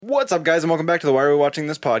What's up, guys, and welcome back to the Why Are We Watching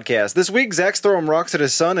This podcast. This week, Zach's throwing rocks at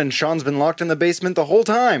his son, and Sean's been locked in the basement the whole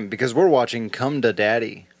time because we're watching Come to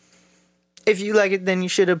Daddy. If you like it, then you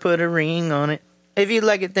should have put a ring on it. If you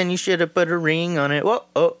like it, then you should have put a ring on it. Whoa,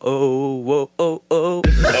 oh, oh, whoa, oh, oh.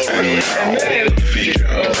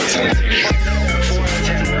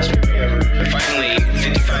 Finally,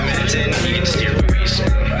 55 minutes in, he gets steer movies.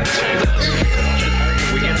 That's what he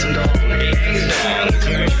does. We get some dog. It's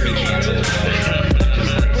going to be canceled.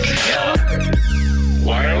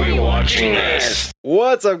 Why are we watching this?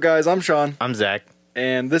 What's up, guys? I'm Sean, I'm Zach.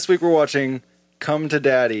 and this week we're watching Come to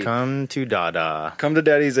Daddy. Come to Dada. Come to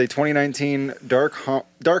Daddy is a 2019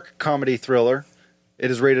 dark comedy thriller. It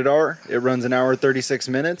is rated R. It runs an hour 36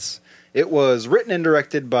 minutes. It was written and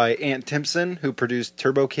directed by Ant Timpson, who produced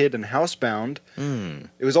Turbo Kid and Housebound.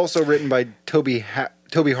 It was also written by Toby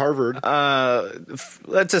Harvard.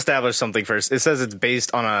 Let's establish something first. It says it's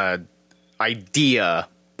based on a idea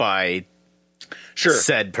by Sure.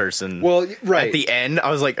 said person. Well, right. At the end, I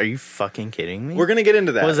was like, are you fucking kidding me? We're going to get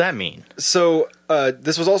into that. What does that mean? So,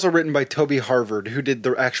 this was also written by Toby Harvard, who did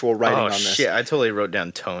the actual writing Oh, on this. shit. I totally wrote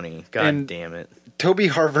down Tony. God And- damn it. Toby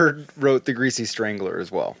Harvard wrote The Greasy Strangler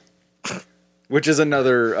as well, which is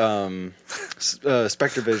another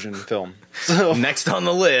Spectrovision film. So, Next on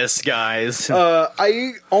the list, guys.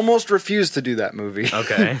 I almost refused to do that movie.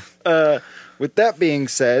 Okay. With that being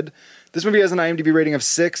said, this movie has an IMDb rating of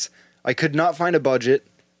 6. I could not find a budget,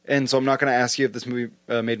 and so I'm not going to ask you if this movie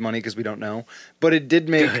made money because we don't know. But it did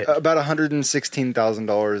make Good. about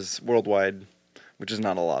 $116,000 worldwide, which is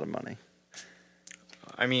not a lot of money.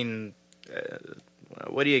 I mean,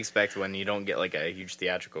 what do you expect when you don't get like a huge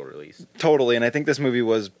theatrical release? Totally, and I think this movie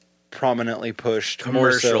was prominently pushed more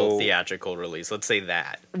Commercial so, theatrical release. Let's say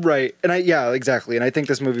that. right? And yeah, exactly. And I think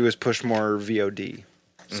this movie was pushed more VOD.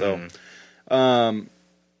 So,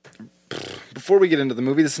 before we get into the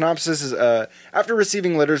movie, the synopsis is: after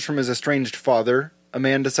receiving letters from his estranged father, a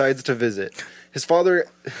man decides to visit his father.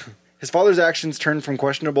 His father's actions turn from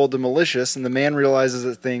questionable to malicious, and the man realizes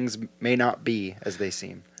that things may not be as they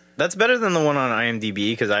seem. That's better than the one on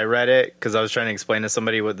IMDb because I read it because I was trying to explain to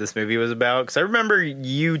somebody what this movie was about. Because I remember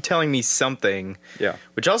you telling me something, Yeah.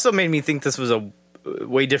 which also made me think this was a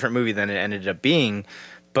way different movie than it ended up being.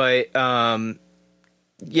 But yeah,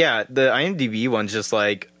 the IMDb one's just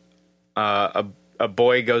like a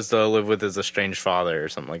boy goes to live with his estranged father or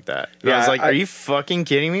something like that. And Yeah, I was like, I- are you fucking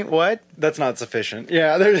kidding me? What? That's not sufficient.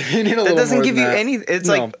 Yeah, you need a little That doesn't more give than you that. any. It's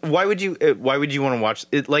No. like why would you want to watch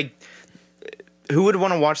it? Like, who would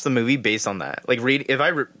want to watch the movie based on that? Like, read if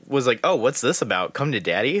I was like, oh, what's this about? Come to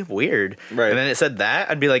Daddy? Weird. Right. And then it said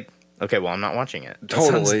that, I'd be like, okay, well, I'm not watching it. That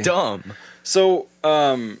Totally. sounds dumb. So,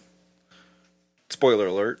 spoiler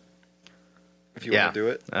alert. If you Yeah. want to do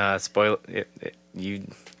it. Spoil you.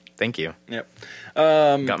 Thank you. Yep.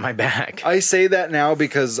 Got my back. I say that now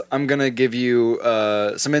because I'm going to give you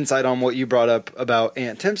some insight on what you brought up about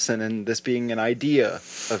Ant Timpson and this being an idea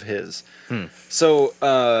of his.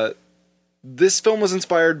 So, this film was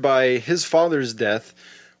inspired by his father's death.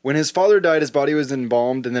 When his father died, his body was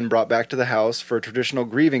embalmed and then brought back to the house for a traditional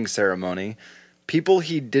grieving ceremony. People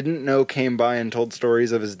he didn't know came by and told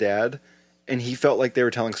stories of his dad, and he felt like they were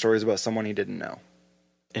telling stories about someone he didn't know.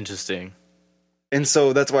 Interesting. And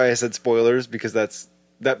so that's why I said spoilers, because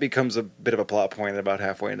that becomes a bit of a plot point about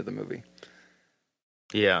halfway into the movie.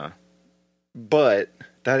 Yeah. But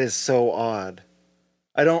that is so odd.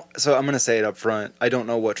 So I'm going to say it up front. I don't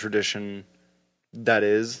know what tradition that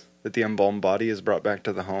is, that the embalmed body is brought back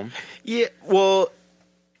to the home. Yeah. Well,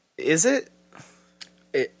 is it?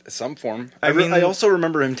 Some form. I mean- I also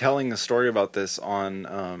remember him telling a story about this on,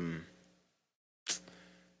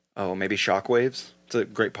 maybe Shockwaves. It's a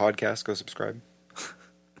great podcast. Go subscribe.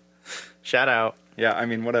 Shout out. Yeah, I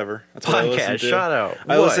mean, whatever. That's what I listen Podcast. to. Shout out.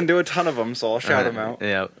 I What? listen to a ton of them, so I'll shout them out.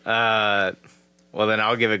 Yeah. Well, then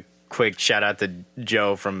I'll give a quick shout out to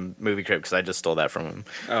Joe from Movie Crib because I just stole that from him.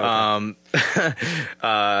 Oh,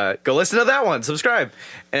 okay. Go listen to that one. Subscribe.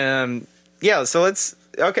 Yeah. So let's.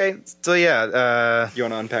 Okay. So yeah. You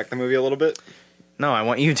want to unpack the movie a little bit? No, I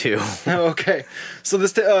want you to. Okay. So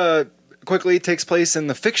this quickly takes place in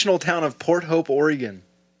the fictional town of Port Hope, Oregon.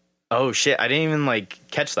 Oh shit! I didn't even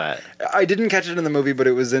catch that. I didn't catch it in the movie, but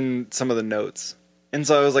it was in some of the notes. And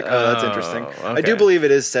so I was like, oh, that's interesting. I do okay. believe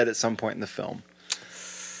it is set at some point in the film.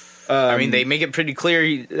 I mean, they make it pretty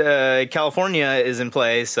clear California is in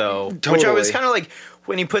play. So, which I Totally. was kind of like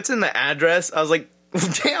when he puts in the address, I was like,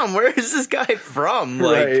 damn, where is this guy from?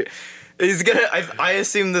 Like, Right. he's gonna. I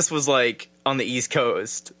assumed this was like on the East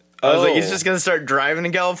Coast. I was like, he's just gonna start driving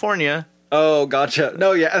in California. Oh, gotcha.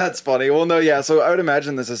 No, yeah, that's funny. Well, no, yeah. So I would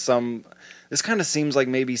imagine this kind of seems like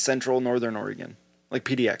maybe central northern Oregon. like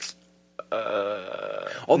PDX.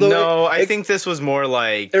 Although no, I think this was more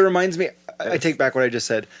like it reminds me. I take back what I just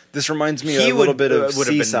said. This reminds me He a little would- bit of would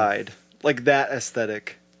have been- Seaside, like that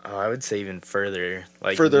aesthetic. I would say even further,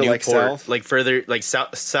 like Further, Newport, like, south? like further, like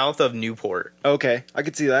south of Newport. Okay, I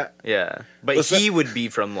could see that. Yeah, but Listen- he would be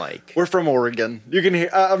from like We're from Oregon. You can hear.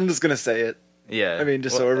 I'm just gonna say it. yeah. I mean,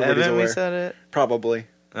 just so everybody's haven't we aware. said it? Probably.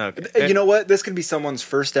 Okay. You know what? This could be someone's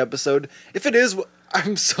first episode. If it is,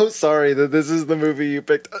 I'm so sorry that this is the movie you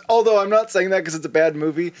picked. Although I'm not saying that because it's a bad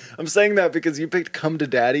movie. I'm saying that because you picked Come to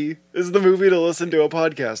Daddy is the movie to listen to a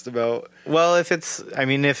podcast about. Well, if it's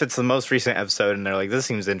the most recent episode and they're like, this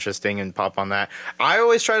seems interesting and pop on that, I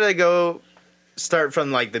always try to start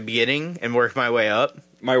from like the beginning and work my way up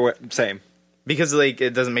Same. because like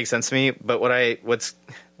it doesn't make sense to me. But what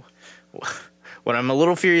I'm a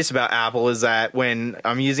little furious about Apple is that when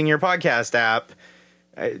I'm using your podcast app,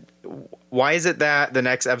 why is it that the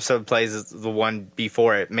next episode plays the one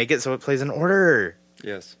before it? Make it so it plays in order.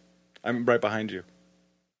 Yes. I'm right behind you.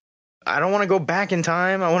 I don't want to go back in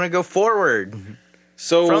time. I want to go forward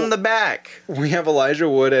So from the back. we have Elijah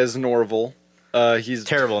Wood as Norval. He's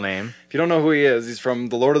Terrible name. If you don't know who he is, he's from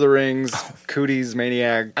The Lord of the Rings, Cooties,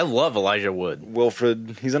 Maniac, I love Elijah Wood.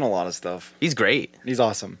 Wilfred. He's in a lot of stuff. He's great. He's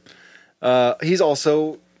awesome. He's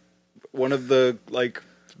also one of the like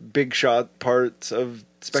big shot parts of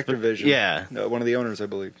Spectrovision. Yeah. One of the owners, I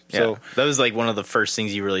believe. Yeah. So, That was like one of the first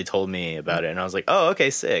things you really told me about it, and I was like, "Oh,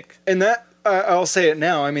 okay, sick." and that I'll say it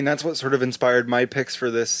now. I mean, that's what sort of inspired my picks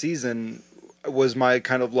for this season. Was my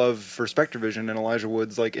kind of love for Spectrovision and Elijah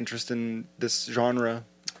Wood's like interest in this genre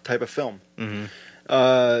type of film.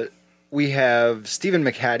 Mm-hmm. We have Stephen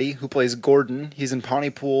McHattie, who plays Gordon. He's in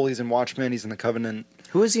Pontypool. He's in Watchmen. He's in The Covenant.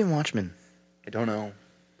 Who is he in Watchmen? I don't know.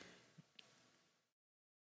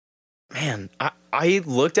 Man, I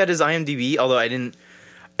looked at his IMDb, although I didn't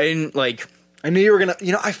like. I knew you were gonna.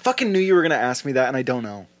 I fucking knew you were gonna ask me that, and I don't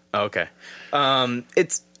know. Oh, okay,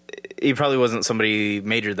 he probably wasn't somebody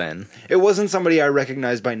major then. It wasn't somebody I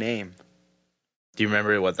recognized by name. Do you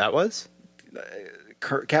remember what that was?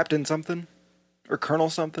 Captain something, or Colonel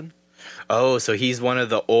something. Oh, so he's one of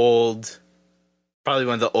the old, probably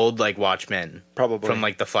one of the old like Watchmen, Probably. from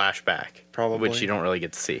like the flashback, Probably. which you don't really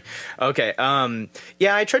get to see. Okay,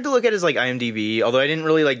 yeah, I tried to look at his like IMDb, although I didn't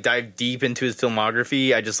really like dive deep into his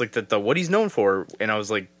filmography. I just looked at what he's known for, and I was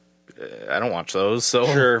like, I don't watch those, so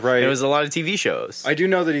Sure, right. It was a lot of TV shows. I do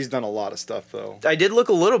know that he's done a lot of stuff, though. I did look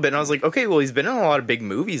a little bit, and I was like, okay, well, he's been in a lot of big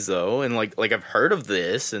movies though, and like I've heard of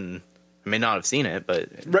this, and I may not have seen it, but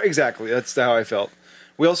Right, exactly. That's how I felt.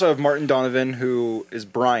 We also have Martin Donovan, who is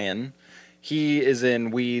Brian. He is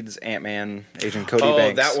in Weeds, Ant-Man, Agent Cody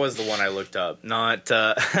Banks. that was the one I looked up. Not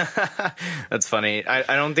that's funny.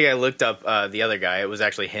 I don't think I looked up the other guy. It was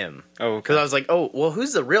actually him. Oh, okay. Because I was like, oh, well,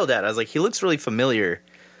 who's the real dad? I was like, he looks really familiar.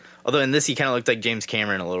 Although in this, he kind of looked like James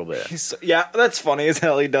Cameron a little bit. Yeah, that's funny as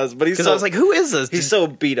hell he does. But he's Because so, I was like, who is this? he's so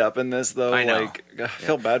beat up in this, though. I know. Like, I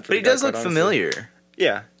feel bad for But he the guy, does look quite honestly. familiar.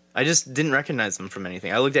 Yeah. I just didn't recognize him from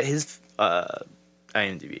anything. I looked at his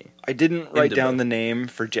IMDb. I didn't write IMDb. down the name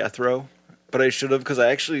for Jethro, but I should have because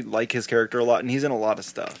I actually like his character a lot, and he's in a lot of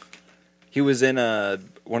stuff. He was in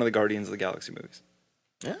one of the Guardians of the Galaxy movies.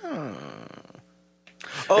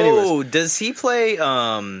 Oh, does he play?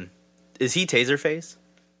 Is he Taserface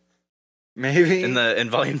Maybe in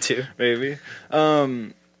Volume 2? maybe.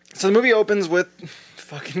 So the movie opens with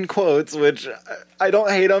fucking quotes, which I don't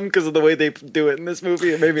hate them because of the way they do it in this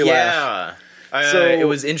movie. It made me laugh. Yeah, So- it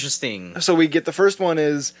was interesting. So we get the first one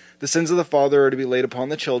is the sins of the father are to be laid upon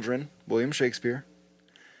the children. William Shakespeare.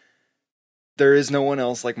 There is no one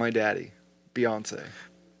else like my daddy. Beyonce.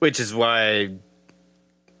 Which is why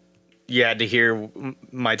you had to hear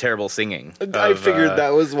my terrible singing. I figured that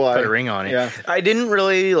was why. Put a ring on it. Yeah. I didn't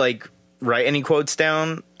really write any quotes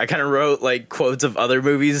down. I kind of wrote quotes of other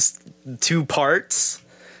movies, 2 parts,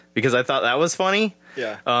 because I thought that was funny.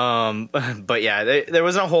 Yeah. But yeah, there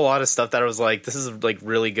wasn't a whole lot of stuff that I was like, this is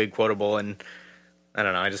really good quotable, and I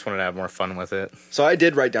don't know. I just wanted to have more fun with it. So I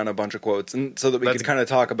did write down a bunch of quotes, and so that we could kind of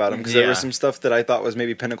talk about them, because there Yeah. was some stuff that I thought was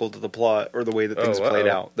maybe pinnacle to the plot or the way that things played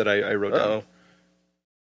out that I wrote down. Uh-oh.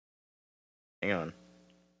 Hang on.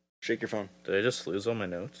 Shake your phone. Did I just lose all my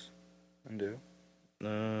notes? Undo.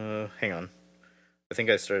 Hang on. I think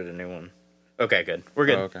I started a new one. Okay, good. We're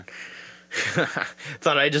good. Oh, okay.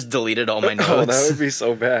 Thought I just deleted all my notes. Oh, that would be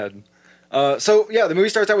so bad. So yeah, the movie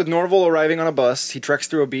starts out with Norval arriving on a bus. He treks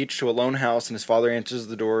through a beach to a lone house, and his father answers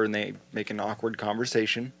the door, and they make an awkward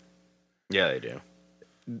conversation. Yeah, they do.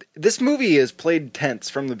 This movie is played tense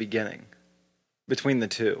from the beginning between the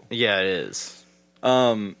two. Yeah, it is.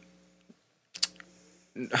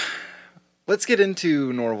 Let's get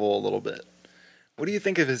into Norval a little bit. What do you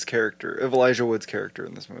think of his character, of Elijah Wood's character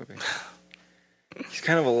in this movie? He's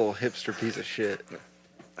kind of a little hipster piece of shit.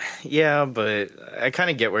 Yeah, but I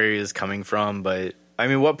kind of get where he was coming from. But I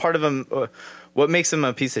mean, what part of him? What makes him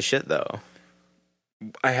a piece of shit, though?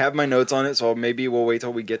 I have my notes on it, so maybe we'll wait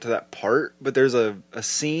till we get to that part. But there's a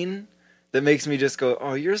scene that makes me just go,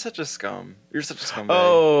 "Oh, you're such a scum. You're such a scumbag."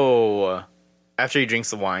 Oh, after he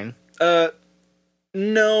drinks the wine.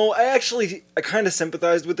 No, I kind of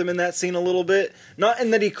sympathized with him in that scene a little bit. Not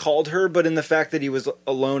in that he called her, but in the fact that he was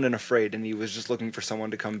alone and afraid, and he was just looking for someone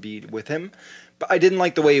to come be with him. But I didn't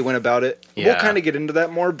like the way he went about it. Yeah. We'll kind of get into that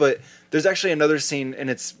more, but there's actually another scene, and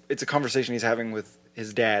it's a conversation he's having with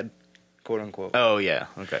his dad, quote unquote. Oh yeah,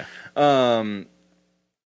 okay.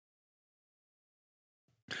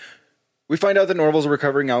 We find out that Norval's a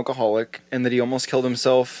recovering alcoholic and that he almost killed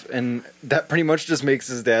himself, and that pretty much just makes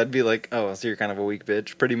his dad be like, "Oh, so you're kind of a weak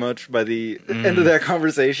bitch," pretty much by the end of that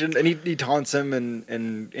conversation, and he taunts him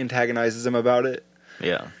and antagonizes him about it.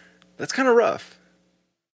 Yeah, that's kind of rough.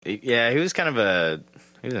 Yeah, he was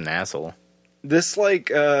an asshole. This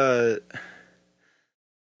yeah,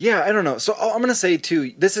 I don't know. So I'm gonna say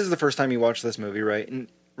too, this is the first time you watched this movie, right? And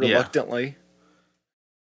reluctantly. Yeah.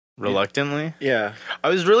 Reluctantly? Yeah. I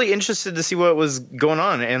was really interested to see what was going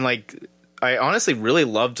on, and like I honestly really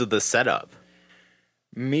loved the setup.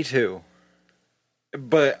 Me too.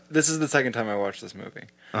 But this is the second time I watched this movie.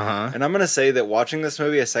 Uh-huh. And I'm going to say that watching this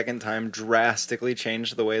movie a second time drastically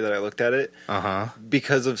changed the way that I looked at it. Uh-huh.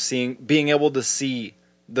 Because of being able to see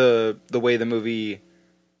the way the movie...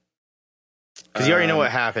 Because you already know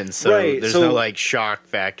what happens, so there's no like shock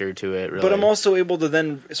factor to it, really. But I'm also able to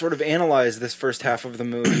then sort of analyze this first half of the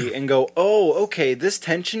movie and go, oh, okay, this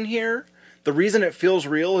tension here, the reason it feels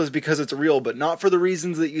real is because it's real, but not for the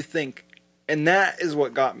reasons that you think. And that is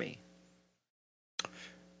what got me.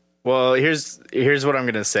 Well, here's what I'm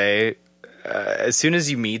going to say. As soon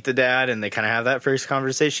as you meet the dad and they kind of have that first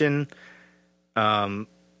conversation, I'm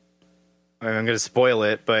going to spoil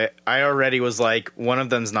it, but I already was like, one of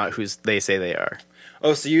them's not who they say they are.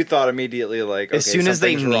 Oh, so you thought immediately like, okay, as soon as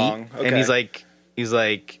they meet, okay. And he's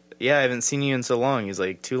like, yeah, I haven't seen you in so long. He's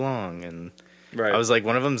like, too long, and right. I was like,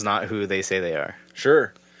 one of them's not who they say they are.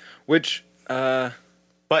 Sure, which, but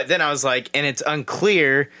then I was like, and it's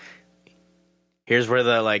unclear. Here's where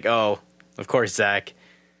the like, oh, of course, Zach.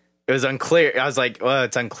 It was unclear. I was like, well,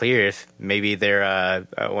 it's unclear if maybe they're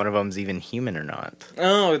one of them's even human or not.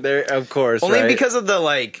 Oh, there, of course. Only right? because of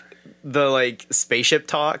the spaceship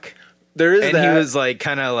talk. There is and that. He was like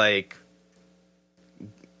kind of like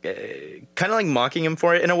mocking him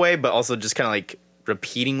for it in a way, but also just kind of like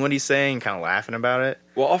repeating what he's saying, kind of laughing about it.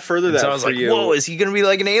 Well, I'll further that. So I was for like, you. whoa, is he gonna be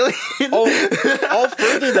like an alien? I'll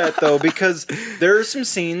further that though, because there are some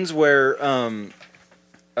scenes where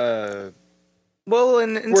well,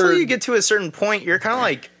 and until you get to a certain point, you're kind of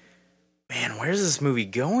like, man, where's this movie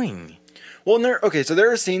going? Well, so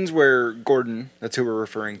there are scenes where Gordon, that's who we're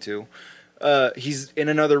referring to, he's in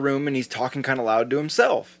another room and he's talking kind of loud to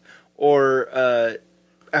himself. Or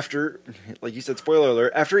after, like you said, spoiler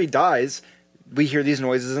alert, after he dies, we hear these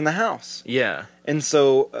noises in the house. Yeah. And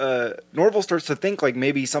so Norval starts to think like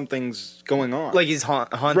maybe something's going on. Like he's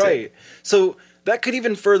haunted. Right. So that could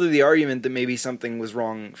even further the argument that maybe something was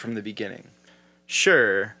wrong from the beginning.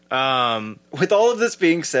 Sure. With all of this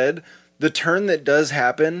being said, the turn that does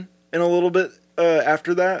happen in a little bit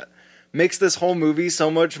after that makes this whole movie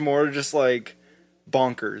so much more just like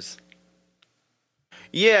bonkers.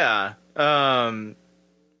 Yeah. Yeah.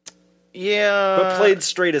 But played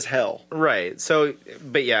straight as hell. Right. So,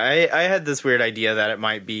 but yeah, I had this weird idea that it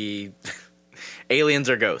might be aliens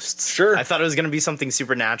or ghosts. Sure. I thought it was going to be something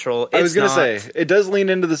supernatural. I was going to say, it does lean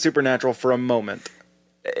into the supernatural for a moment.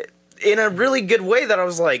 In a really good way that I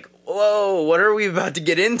was like, whoa, what are we about to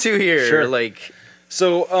get into here? Sure. Like,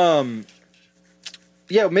 so,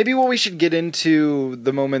 yeah, maybe what we should get into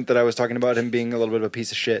the moment that I was talking about him being a little bit of a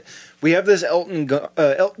piece of shit. We have this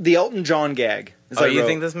the Elton John gag. You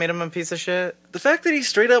think this made him a piece of shit? The fact that he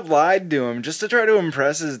straight up lied to him just to try to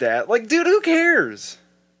impress his dad. Like, dude, who cares?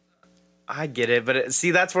 I get it, but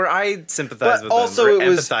see, that's where I sympathize with also him. Or it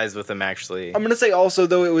was, empathize with him, actually. I'm going to say also,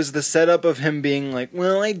 though, it was the setup of him being like,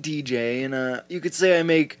 well, I DJ, and you could say I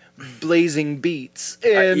make blazing beats.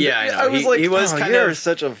 And yeah, I know. I was like, he was kind of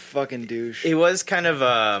such a fucking douche. He was kind of,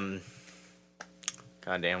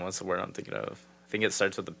 goddamn, what's the word I'm thinking of? I think it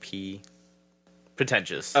starts with a P.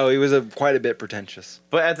 Pretentious. Oh, he was quite a bit pretentious.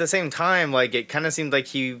 But at the same time, like, it kind of seemed like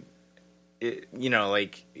he just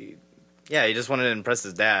wanted to impress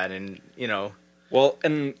his dad, and, Well,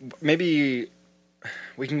 and maybe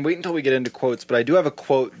we can wait until we get into quotes, but I do have a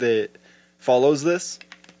quote that follows this,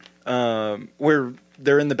 where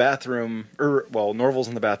they're in the bathroom, Norval's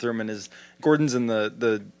in the bathroom, and Gordon's in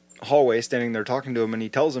the hallway standing there talking to him, and he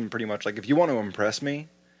tells him pretty much like, if you want to impress me,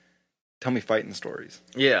 tell me fighting stories.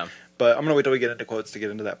 Yeah. But I'm going to wait till we get into quotes to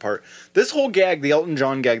get into that part. This whole gag, the Elton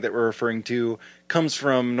John gag that we're referring to, comes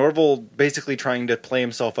from Norval basically trying to play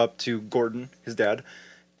himself up to Gordon, his dad.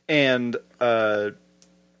 And Gordon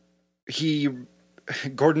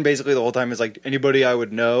basically the whole time is like, anybody I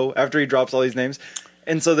would know, after he drops all these names.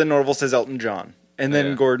 And so then Norval says Elton John. And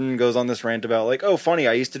then Gordon goes on this rant about like, oh, funny,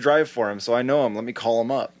 I used to drive for him, so I know him. Let me call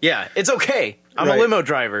him up. Yeah, it's okay. I'm a limo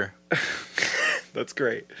driver. That's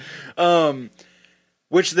great.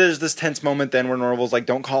 Which there's this tense moment then where Norval's like,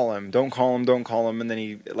 don't call him. And then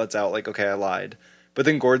he lets out like, okay, I lied. But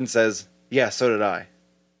then Gordon says, yeah, so did I.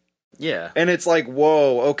 Yeah. And it's like,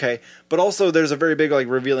 whoa, okay. But also there's a very big like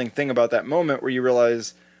revealing thing about that moment where you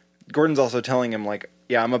realize Gordon's also telling him like,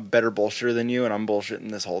 yeah, I'm a better bullshitter than you and I'm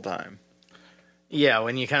bullshitting this whole time. Yeah,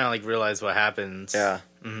 when you kind of like realize what happens. Yeah.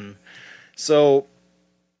 Mm-hmm. So,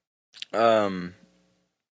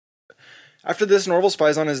 after this, Norval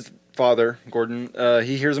spies on his father, Gordon.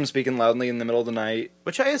 He hears him speaking loudly in the middle of the night.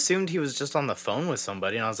 Which I assumed he was just on the phone with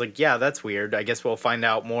somebody, and I was like, yeah, that's weird. I guess we'll find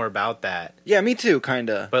out more about that. Yeah, me too,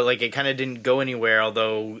 kinda. But like, it kind of didn't go anywhere,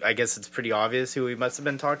 although I guess it's pretty obvious who he must have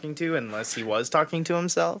been talking to, unless he was talking to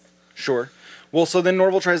himself. Sure. Well, so then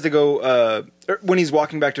Norval tries to go, when he's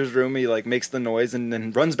walking back to his room, he, like, makes the noise and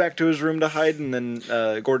then runs back to his room to hide, and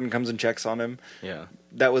then Gordon comes and checks on him. Yeah.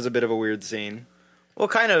 That was a bit of a weird scene. Well,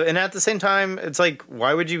 kind of, and at the same time, it's like,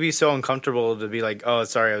 why would you be so uncomfortable to be like, oh,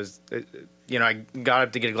 sorry, I got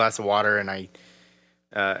up to get a glass of water, and I,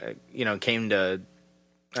 came to...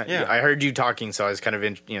 I heard you talking, so I was kind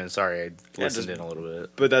of, sorry, I listened in a little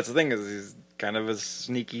bit. But that's the thing, is he's kind of a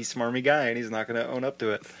sneaky, smarmy guy, and he's not going to own up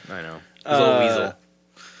to it. I know. He's a little weasel.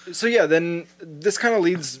 So yeah, then this kind of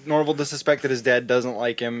leads Norval to suspect that his dad doesn't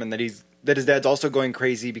like him, and that his dad's also going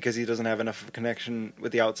crazy because he doesn't have enough of a connection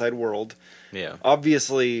with the outside world. Yeah.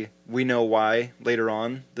 Obviously, we know why later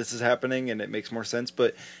on this is happening, and it makes more sense,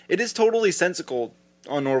 but it is totally sensical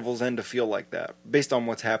on Norval's end to feel like that, based on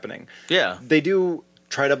what's happening. Yeah. They do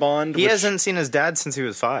try to bond. He hasn't seen his dad since he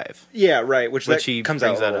was 5. Yeah, right, which he comes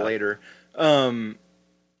out a little later.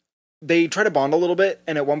 They try to bond a little bit,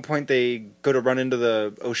 and at one point they go to run into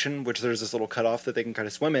the ocean, which there's this little cutoff that they can kind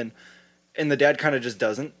of swim in, and the dad kind of just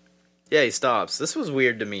doesn't. Yeah, he stops. This was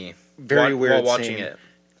weird to me. Very weird while watching scene. it.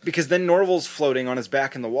 Because then Norval's floating on his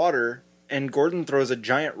back in the water, and Gordon throws a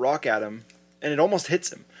giant rock at him, and it almost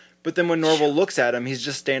hits him. But then when Norval looks at him, he's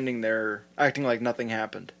just standing there, acting like nothing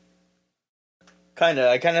happened. Kinda.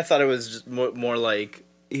 I kind of thought it was just more like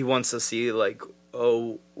he wants to see, like,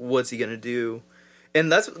 oh, what's he gonna do? And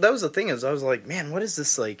that was the thing, is I was like, man, what is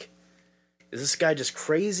this, like, is this guy just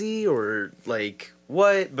crazy, or, like,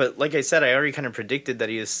 what? But like I said, I already kind of predicted that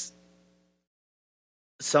he is...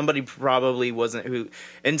 Somebody probably wasn't who...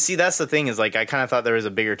 And see, that's the thing, is, like, I kind of thought there was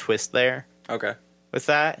a bigger twist there. Okay. With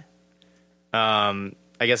that. I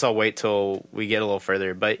guess I'll wait till we get a little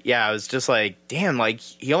further. But, yeah, I was just like, damn, like,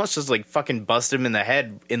 he almost just, like, fucking busted him in the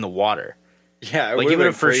head in the water. Yeah, like, he would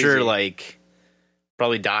have for sure, like,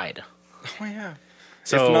 probably died. Oh, yeah.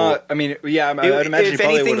 So, if not, I mean, yeah, I'd imagine if he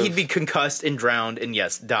anything, would've... he'd be concussed and drowned, and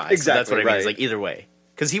yes, die. Exactly, so that's what I mean. right. It's like either way,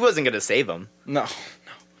 because he wasn't going to save him. No.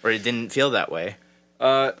 Or it didn't feel that way.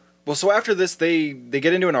 Well, so after this, they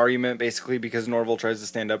get into an argument basically because Norval tries to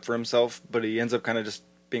stand up for himself, but he ends up kind of just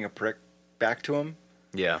being a prick back to him.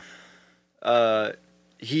 Yeah.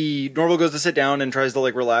 Norval goes to sit down and tries to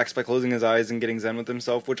like relax by closing his eyes and getting zen with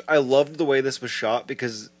himself, which I loved the way this was shot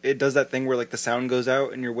because it does that thing where like the sound goes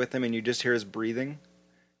out and you're with him and you just hear his breathing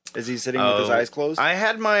as he's sitting with his eyes closed. I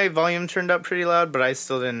had my volume turned up pretty loud, but I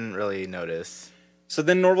still didn't really notice. So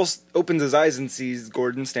then Norval opens his eyes and sees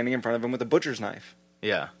Gordon standing in front of him with a butcher's knife.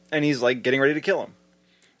 Yeah. And he's like getting ready to kill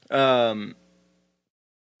him.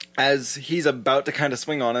 As he's about to kind of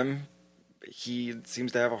swing on him, he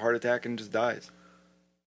seems to have a heart attack and just dies.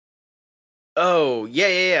 Oh,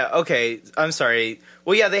 yeah. Okay, I'm sorry.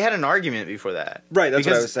 Well, yeah, they had an argument before that. Right, that's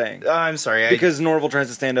what I was saying. I'm sorry. Because Norval tries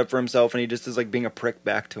to stand up for himself, and he just is like being a prick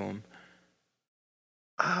back to him.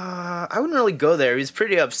 I wouldn't really go there. He's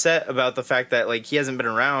pretty upset about the fact that like he hasn't been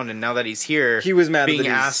around, and now that he's here, he was mad being that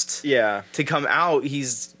asked to come out.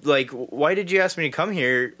 He's like, "Why did you ask me to come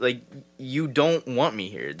here? Like, you don't want me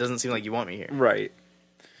here. It doesn't seem like you want me here." Right.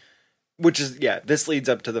 Which is this leads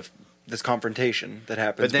up to this confrontation that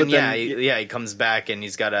happens. But then, he comes back and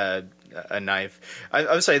he's got a knife.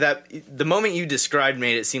 I'm sorry, that the moment you described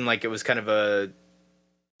made it seem like it was kind of a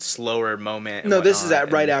slower moment. No, this is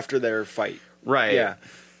right after their fight. Right. Yeah.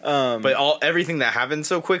 But everything that happened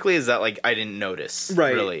so quickly is that like I didn't notice,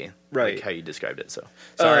 Right, really, right. like how you described it. So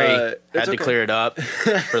sorry, It's had to okay. clear it up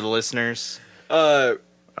for the listeners,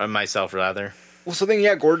 myself rather. Well, so then,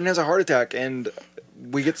 yeah, Gordon has a heart attack, and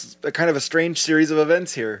we get a kind of a strange series of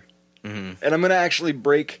events here. Mm-hmm. And I'm going to actually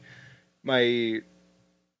break my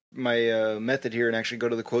method here and actually go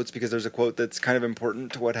to the quotes, because there's a quote that's kind of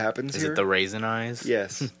important to what happens Is here. it the raisin eyes?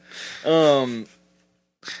 Yes.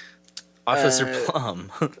 Officer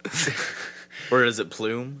Plum. Or is it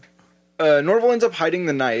Plume? Norval ends up hiding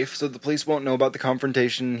the knife so the police won't know about the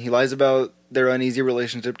confrontation. He lies about their uneasy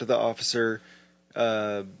relationship to the officer,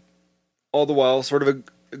 all the while sort of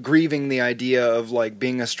grieving the idea of like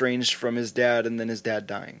being estranged from his dad and then his dad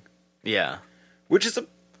dying. Yeah. Which is a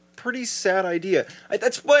pretty sad idea.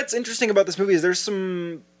 That's what's interesting about this movie, is there's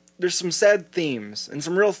some sad themes and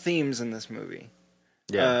some real themes in this movie.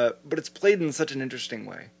 Yeah. But it's played in such an interesting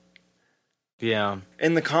way. Yeah.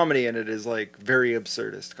 And the comedy in it is like very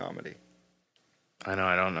absurdist comedy. I know.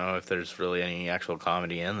 I don't know if there's really any actual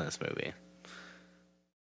comedy in this movie.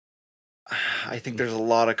 I think there's a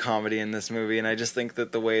lot of comedy in this movie, and I just think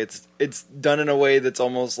that the way it's done in a way that's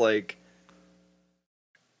almost like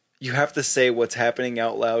you have to say what's happening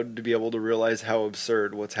out loud to be able to realize how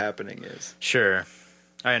absurd what's happening is. Sure.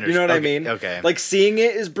 I understand. You know what okay, I mean? Okay. Like, seeing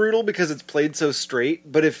it is brutal because it's played so straight,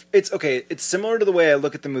 but if it's okay, it's similar to the way I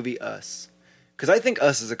look at the movie Us. Because I think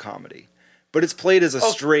Us is a comedy, but it's played as a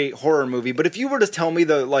straight horror movie. But if you were to tell me I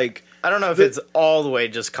don't know if it's all the way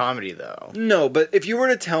just comedy, though. No, but if you were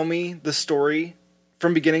to tell me the story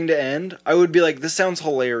from beginning to end, I would be like, this sounds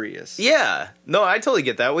hilarious. Yeah. No, I totally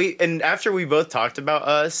get that. And after we both talked about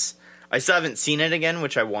Us, I still haven't seen it again,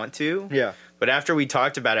 which I want to. Yeah. But after we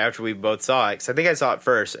talked about it, after we both saw it, because I think I saw it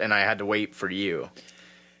first, and I had to wait for you.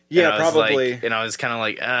 Yeah, probably. And I was kind of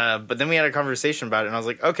like, but then we had a conversation about it, and I was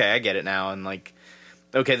like, okay, I get it now, and like,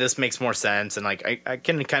 okay, this makes more sense, and like, I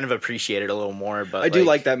can kind of appreciate it a little more. But I do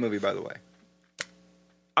like that movie, by the way.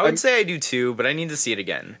 I would say I do too, but I need to see it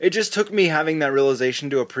again. It just took me having that realization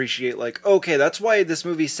to appreciate, like, okay, that's why this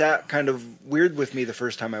movie sat kind of weird with me the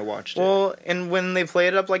first time I watched it. Well, and when they play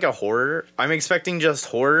it up like a horror, I'm expecting just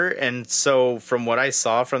horror, and so from what I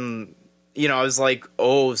saw from, I was like,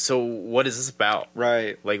 oh, so what is this about?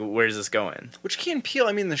 Right. Like, where's this going? Which can peel.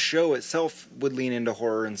 I mean, the show itself would lean into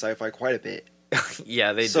horror and sci-fi quite a bit.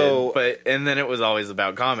 Yeah, they did. And then it was always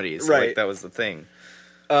about comedies. So, right. Like, that was the thing.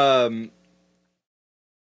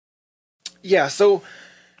 Yeah, so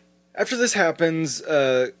after this happens,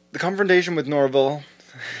 the confrontation with Norval,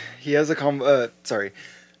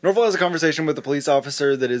 Norval has a conversation with the police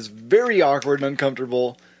officer that is very awkward and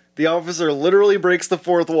uncomfortable. The officer literally breaks the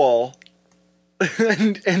fourth wall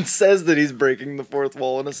and says that he's breaking the fourth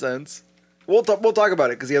wall in a sense. We'll talk about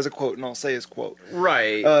it because he has a quote, and I'll say his quote.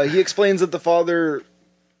 Right. He explains that the father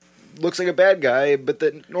looks like a bad guy, but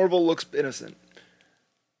that Norval looks innocent.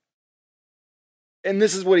 And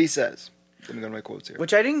this is what he says. Let me go to my quotes here.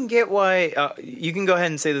 Which I didn't get why... you can go ahead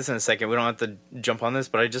and say this in a second. We don't have to jump on this,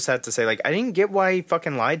 but I just have to say, like, I didn't get why he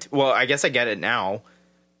fucking lied. Well, I guess I get it now.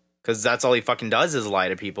 Because that's all he fucking does is lie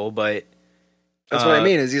to people, but... That's what I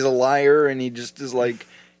mean, is he's a liar, and he just is like...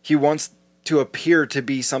 He wants to appear to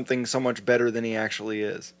be something so much better than he actually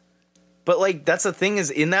is. But, like, that's the thing,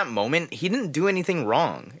 is in that moment, he didn't do anything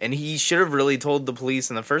wrong. And he should have really told the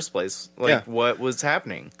police in the first place, what was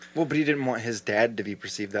happening. Well, but he didn't want his dad to be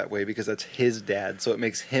perceived that way because that's his dad, so it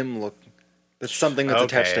makes him look... That's something that's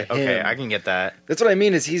attached to him. Okay, I can get that. That's what I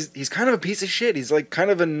mean, is he's kind of a piece of shit. He's like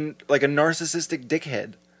kind of a narcissistic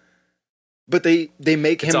dickhead. But they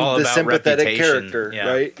make him the sympathetic character,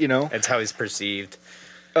 right? You know? It's how he's perceived.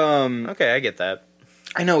 Okay, I get that.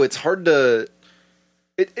 I know, it's hard to...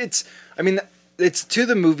 It's to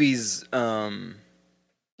the movie's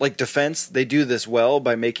defense. They do this well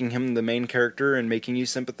by making him the main character and making you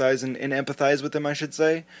sympathize and empathize with him, I should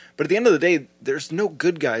say. But at the end of the day, there's no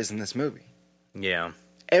good guys in this movie. Yeah.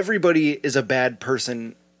 Everybody is a bad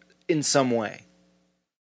person in some way.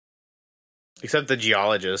 Except the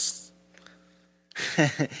geologists.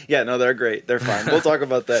 Yeah, no, they're great. They're fine. We'll talk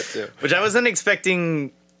about that too. Which I wasn't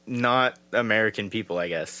expecting not American people, I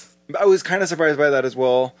guess. I was kind of surprised by that as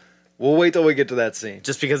well. We'll wait till we get to that scene.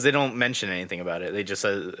 Just because they don't mention anything about it. They just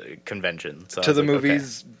say convention. So to the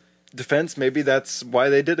movie's defense, maybe that's why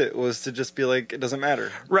they did it, was to just be like, it doesn't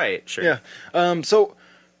matter. Right, sure. Yeah. And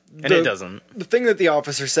it doesn't. The thing that the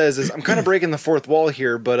officer says is, I'm kind of breaking the fourth wall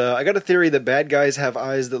here, but I got a theory that bad guys have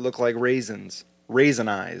eyes that look like raisins. Raisin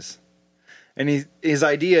eyes. And his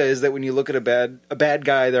idea is that when you look at a bad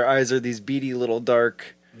guy, their eyes are these beady little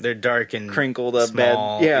dark They're dark and crinkled up,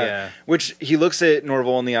 small, bad. Yeah. yeah. Which he looks at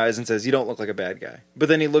Norval in the eyes and says, "You don't look like a bad guy." But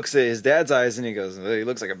then he looks at his dad's eyes and he goes, "Oh, he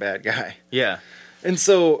looks like a bad guy." Yeah. And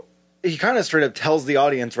so he kind of straight up tells the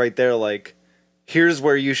audience right there, like, here's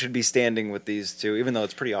where you should be standing with these two, even though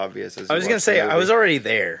it's pretty obvious. I was gonna say I was already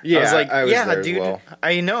there. Yeah, I was like, I was yeah, there as dude. well.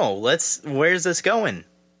 I know. Where's this going?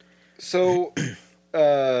 So,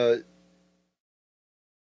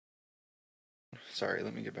 sorry,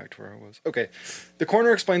 let me get back to where I was. Okay. The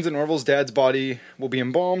coroner explains that Norval's dad's body will be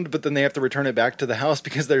embalmed, but then they have to return it back to the house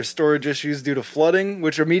because there's storage issues due to flooding,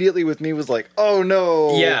 which immediately with me was like, oh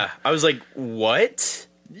no. Yeah. I was like, what?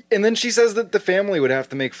 And then she says that the family would have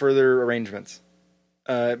to make further arrangements.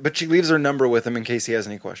 But she leaves her number with him in case he has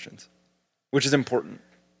any questions, which is important.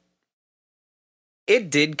 It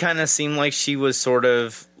did kind of seem like she was sort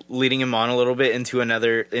of leading him on a little bit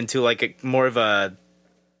into like a more of a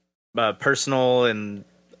personal, and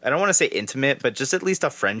I don't want to say intimate, but just at least a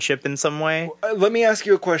friendship in some way. Let me ask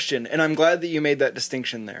you a question, and I'm glad that you made that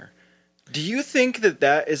distinction there. Do you think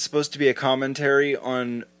that is supposed to be a commentary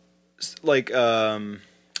on, like,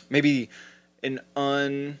 maybe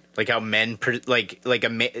like how men like a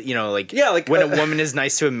man, yeah, like when a woman is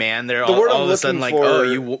nice to a man, they're the word all I'm of a sudden like, looking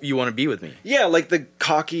for- oh, you want to be with me? Yeah, like the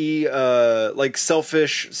cocky, like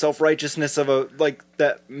selfish, self-righteousness of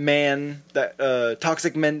that man, that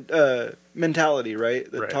toxic mentality,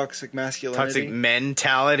 right? The Right. toxic masculinity. Toxic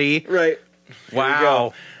mentality. Right. Here we Wow.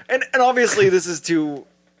 go. And obviously this is two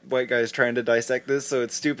white guys trying to dissect this, so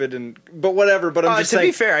it's stupid but whatever. But I'm just to saying.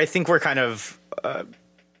 be fair, I think we're kind of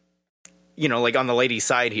like on the lady's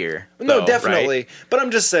side here. No, though, definitely. right? But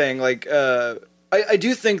I'm just saying, like, I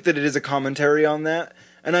do think that it is a commentary on that,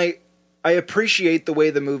 and I appreciate the way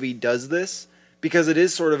the movie does this, because it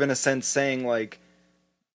is sort of in a sense saying, like,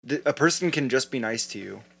 a person can just be nice to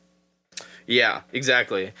you. Yeah,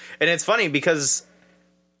 exactly. And it's funny because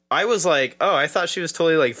I was like, oh, I thought she was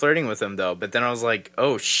totally like flirting with him though, but then I was like,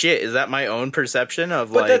 oh shit, is that my own perception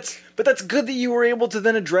of But like? that's good that you were able to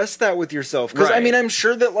then address that with yourself, because I Right. mean, I'm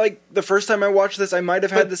sure that like the first time I watched this, I might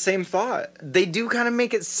have had the same thought. They do kind of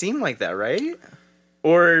make it seem like that, right?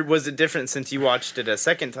 Or was it different since you watched it a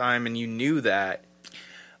second time and you knew that?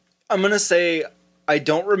 I'm gonna say I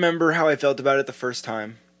don't remember how I felt about it the first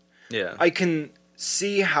time. Yeah, I can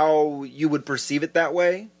see how you would perceive it that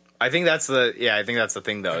way. I think that's the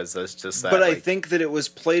thing though. Is that's just that? But I like- think that it was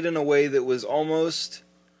played in a way that was almost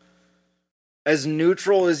as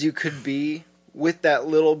neutral as you could be, with that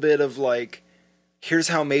little bit of like, here's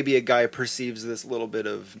how maybe a guy perceives this little bit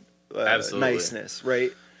of Absolutely. niceness,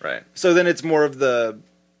 right? right. So then it's more of the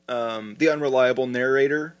unreliable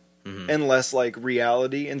narrator Mm-hmm. and less like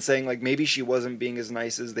reality, and saying like maybe she wasn't being as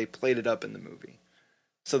nice as they played it up in the movie,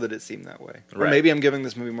 so that it seemed that way. Or Right. maybe I'm giving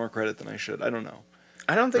this movie more credit than I should. I don't know.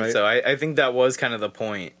 I don't think Right? so. I think that was kind of the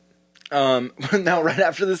point. Now, right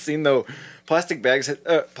after the scene, though, plastic bag.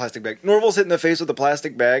 Norval's hit in the face with a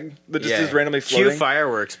plastic bag that just is randomly Cue floating.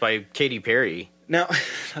 Fireworks by Katy Perry. Now,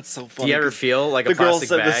 that's so funny. Do you ever 'cause feel like the a girls plastic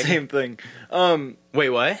said bag? the same thing. Wait,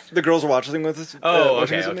 what? The girls were watching with us. Oh, watching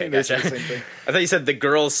okay, this with me, okay, They said gotcha. the same thing. I thought you said the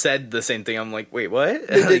girls said the same thing. I'm like, wait, what?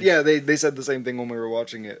 They did, yeah, they said the same thing when we were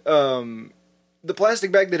watching it. The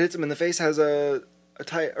plastic bag that hits him in the face has a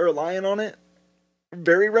lion on it,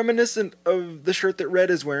 very reminiscent of the shirt that Red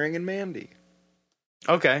is wearing in Mandy.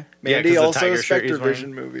 Okay. Mandy, 'cause the also tiger a shirt Spectre he's wearing.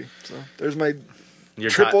 Vision movie. So there's my Your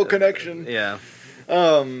triple ti- connection. Yeah.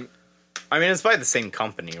 Um, I mean, it's by the same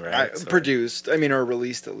company, right? So- produced, I mean, or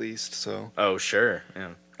released at least. So, Oh, sure.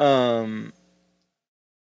 Yeah.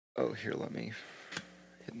 oh, here, let me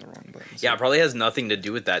hitting the wrong button. Yeah, it probably has nothing to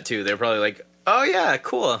do with that too. They're probably like, "Oh yeah,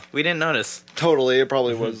 cool. We didn't notice." Totally, it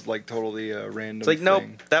probably was like totally random. It's like, nope,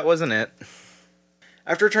 thing. that wasn't it.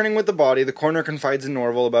 After returning with the body, the coroner confides in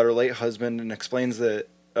Norval about her late husband and explains that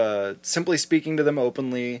simply speaking to them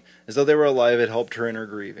openly, as though they were alive, had helped her in her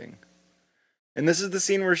grieving. And this is the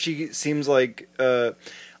scene where she seems like,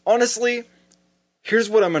 honestly, here's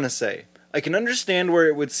what I'm gonna say. I can understand where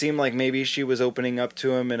it would seem like maybe she was opening up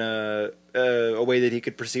to him in a way that he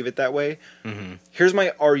could perceive it that way. Mm-hmm. Here's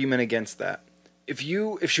my argument against that. If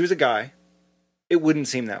she was a guy, it wouldn't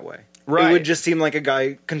seem that way. Right. It would just seem like a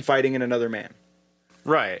guy confiding in another man.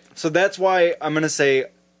 Right. So that's why I'm going to say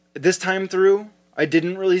this time through, I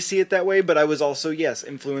didn't really see it that way, but I was also, yes,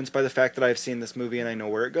 influenced by the fact that I've seen this movie and I know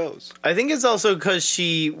where it goes. I think it's also because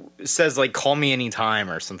she says like, "Call me anytime"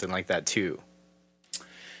 or something like that too.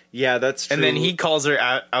 Yeah, that's true. And then he calls her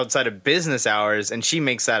outside of business hours, and she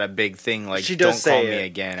makes that a big thing. Like, She does "Don't call say me it.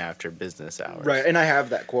 again after business hours." Right, and I have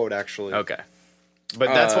that quote, actually. Okay. But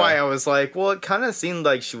that's why I was like, well, it kind of seemed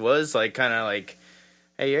like she was like kind of like,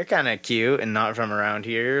 hey, you're kind of cute and not from around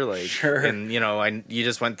here. Like, Sure. And, you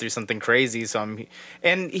just went through something crazy.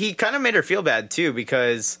 And he kind of made her feel bad, too,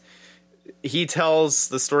 because he tells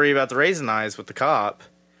the story about the raisin eyes with the cop.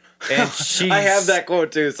 And I have that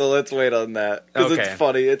quote too, so let's wait on that. Because Okay. it's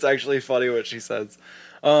funny. It's actually funny what she says.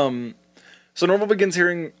 So Norval begins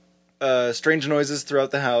hearing strange noises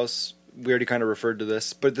throughout the house. We already kind of referred to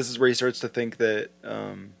this, but this is where he starts to think that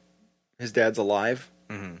his dad's alive,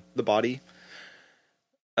 the body.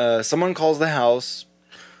 Someone calls the house,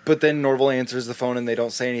 but then Norval answers the phone and they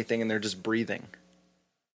don't say anything and they're just breathing.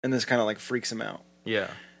 And this kind of like freaks him out. Yeah.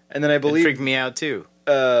 And then I It believe freaked me out, too.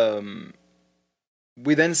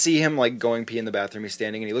 we then see him like going pee in the bathroom. He's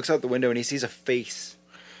standing and he looks out the window and he sees a face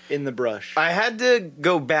in the brush. I had to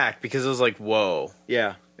go back because it was like, whoa.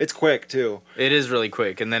 Yeah, it's quick too. It is really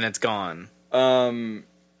quick, and then it's gone.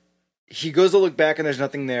 He goes to look back and there's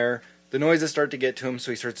nothing there. The noises start to get to him,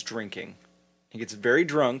 so he starts drinking. He gets very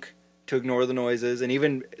drunk to ignore the noises and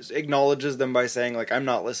even acknowledges them by saying like, I'm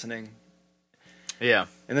not listening. Yeah.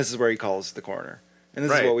 And this is where he calls the coroner. And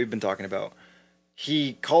this is Right. what we've been talking about.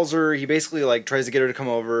 He calls her, he basically like tries to get her to come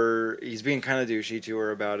over. He's being kind of douchey to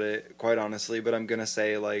her about it, quite honestly, but I'm going to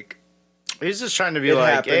say like He's just trying to be it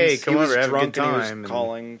like, happens. hey, come he was over, have a drunk good and time. he was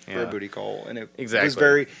calling for a booty call, and it was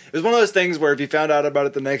Exactly. it was one of those things where if you found out about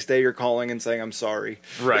it the next day, you're calling and saying I'm sorry.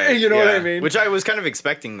 Right. You know what I yeah. mean? Which I was kind of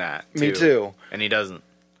expecting that. Me too. And he doesn't.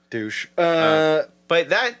 Douche. But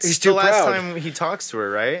that's He's the too last proud. time he talks to her,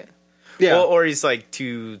 right? Yeah, Well, or he's like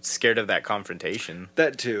too scared of that confrontation.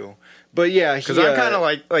 that too. But yeah, Because I'm kind of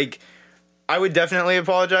like I would definitely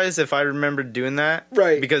apologize if I remembered doing that.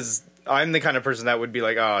 Right. Because I'm the kind of person that would be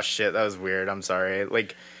like, oh shit, that was weird. I'm sorry.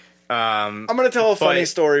 Like, I'm gonna tell a funny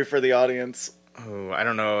story for the audience. I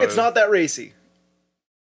don't know. It's not that racy.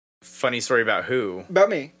 Funny story about who? About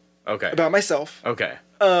me, Okay. about myself. Okay.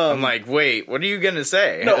 I'm like, wait, what are you gonna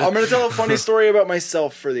say? No, I'm gonna tell a funny story about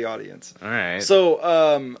myself for the audience. All right.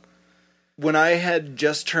 So, when I had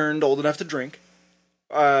just turned old enough to drink,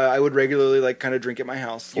 I would regularly like kind of drink at my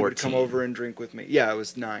house. You would come 14. over and drink with me. Yeah, I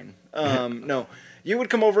was 9. No, you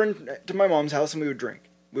would come over to my mom's house and we would drink.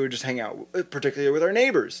 We would just hang out, particularly with our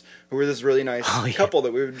neighbors, who were this really nice Oh, yeah. couple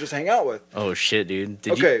that we would just hang out with. Oh shit, dude.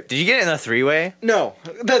 Okay. Did you get in a 3-way? No,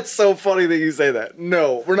 that's so funny that you say that.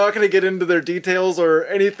 No, we're not going to get into their details or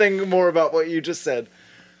anything more about what you just said.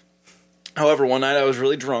 However, one night I was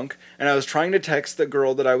really drunk and I was trying to text the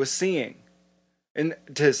girl that I was seeing and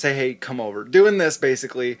to say, hey, come over. Doing this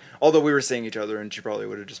basically, although we were seeing each other and she probably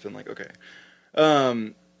would have just been like, okay.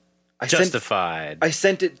 Justified. I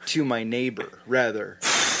sent it to my neighbor rather.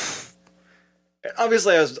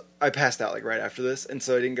 Obviously, I passed out like right after this, and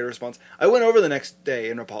so I didn't get a response. I went over the next day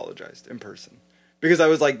and apologized in person because I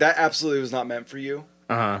was like, that absolutely was not meant for you.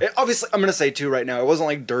 Obviously, I'm gonna say too right now, it wasn't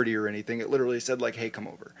like dirty or anything. It literally said like, hey, come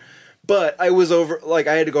over. But I was over, like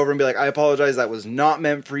I had to go over and be like, I apologize, that was not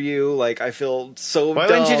meant for you. Like I feel so. Why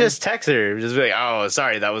dumb. wouldn't you just text her? Just be like, oh,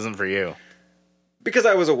 sorry, that wasn't for you. Because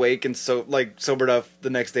I was awake and so like sobered up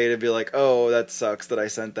the next day to be like, oh, that sucks that I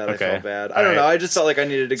sent that. Okay. I felt bad. I All don't know. right. I just felt like I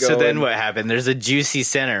needed to go. So then and- what happened? There's a juicy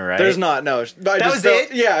center, right? There's not. No, that was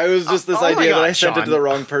it? Yeah, it was just this Oh my idea that God, I sent it to Sean. the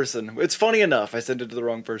wrong person. It's funny enough. I sent it to the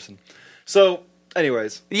wrong person. So,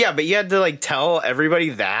 anyways, Yeah, but you had to like tell everybody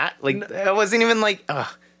that. Like it wasn't even like.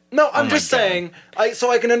 Ugh. no, I'm my just God. saying.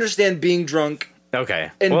 So I can understand being drunk.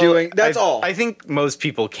 Okay. And doing- that's all. I think most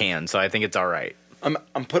people can, so I think it's all right. I'm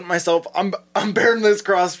putting myself. I'm bearing this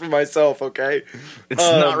cross for myself. Okay. It's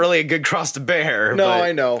not really a good cross to bear. No, but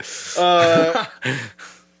I know.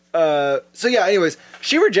 So yeah. Anyways,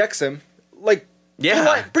 she rejects him. Like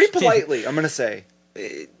Yeah. pretty politely. I'm gonna say.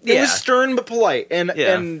 It Yeah. was stern but polite, and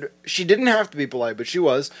Yeah. and she didn't have to be polite, but she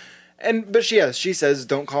was, but she says,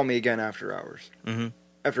 "Don't call me again after hours,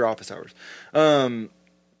 after office hours."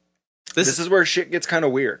 This is where shit gets kind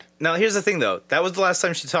of weird. Now here's the thing, though. That was the last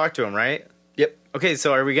time she talked to him, right? Yep. Okay,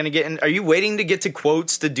 so are we gonna get in? Are you waiting to get to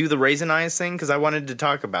quotes to do the raisin eyes thing? Because I wanted to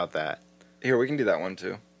talk about that. Here we can do that one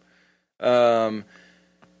too.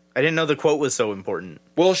 I didn't know the quote was so important.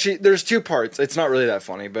 Well, there's 2 parts. It's not really that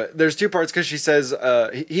funny, but there's 2 parts because she says,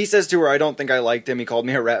 he says to her, "I don't think I liked him. He called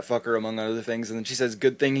me a rat fucker, among other things." And then she says,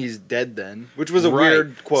 "Good thing he's dead then," which was a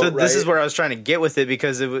weird quote. So this right? is where I was trying to get with it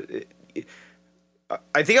because I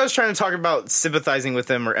think I was trying to talk about sympathizing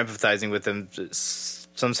with him or empathizing with him,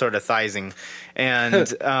 some sort of thizing, and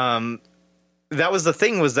that was the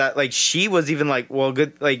thing, was that like she was even like, well,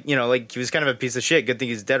 good, like, you know, like he was kind of a piece of shit. Good thing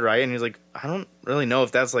he's dead, right? And he was like, I don't really know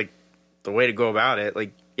if that's like the way to go about it.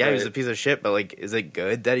 Like, yeah, he was Right. a piece of shit, but like, is it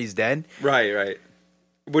good that he's dead? Right.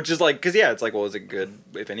 Which is like, because yeah, it's like, well, is it good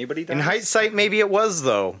if anybody dies? In hindsight, maybe it was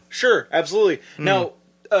though. Sure, absolutely. Hmm. Now,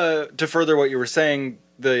 to further what you were saying,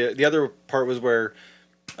 the other part was where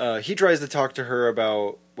he tries to talk to her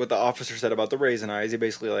about what the officer said about the raisin eyes. He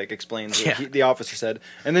basically like explains what the officer said,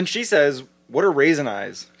 and then she says, "What are raisin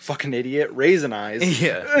eyes? Fucking idiot, raisin eyes."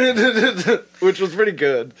 Yeah. Which was pretty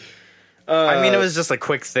good. I mean, it was just a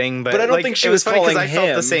quick thing, but I don't like, think she it was funny because calling I felt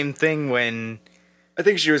him. the same thing when. I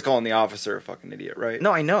think she was calling the officer a fucking idiot, right?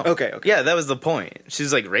 No, I know. Okay. Yeah, that was the point.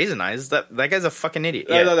 She's like, raisin eyes? That guy's a fucking idiot.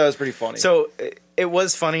 I Yeah. thought that was pretty funny. So it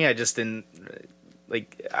was funny. I just didn't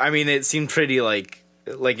like. I mean, it seemed pretty like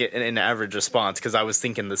an average response because I was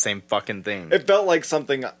thinking the same fucking thing. it felt like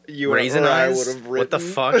something you Raisin or I eyes? would have written. What the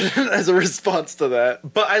fuck? as a response to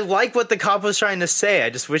that. But I like what the cop was trying to say. I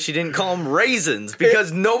just wish he didn't call them raisins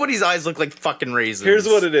because nobody's eyes look like fucking raisins. Here's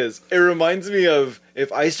what it is. It reminds me of if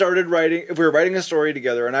we were writing a story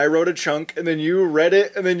together and I wrote a chunk and then you read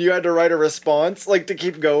it and then you had to write a response, like to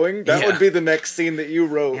keep going. That Yeah. would be the next scene that you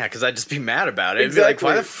wrote. Yeah, because I'd just be mad about it. It'd be like, Exactly.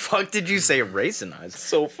 why the fuck did you say raisin eyes?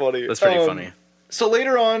 So funny. That's pretty funny. So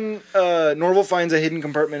later on, Norval finds a hidden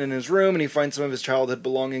compartment in his room and he finds some of his childhood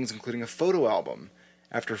belongings, including a photo album.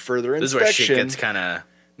 After further This is where shit inspection, gets kind of...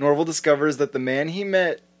 Norval discovers that the man he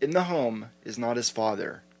met in the home is not his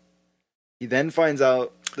father. He then finds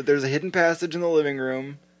out that there's a hidden passage in the living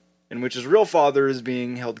room in which his real father is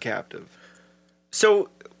being held captive. So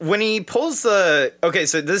when he pulls the... Okay,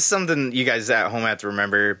 so this is something you guys at home have to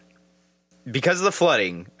remember. Because of the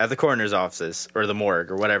flooding at the coroner's office, or the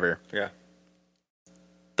morgue, or whatever, Yeah.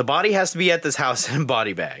 the body has to be at this house in a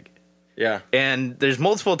body bag. Yeah. And there's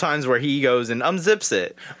multiple times where he goes and unzips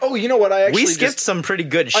it. Oh, you know what? I actually We skipped some pretty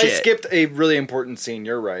good I shit. skipped a really important scene.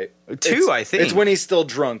 You're right. Two, I think. It's when he's still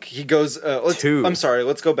drunk. He goes. Two. I'm sorry.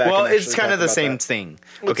 Let's go back. Well, and it's actually kind talk of the about same that. thing.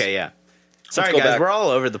 Let's- Okay, yeah. Sorry, go guys, back. we're all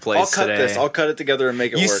over the place I'll cut today. this. I'll cut it together and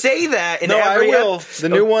make it You work. say that in no, I every will. ep- The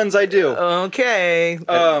new ones I do. Okay.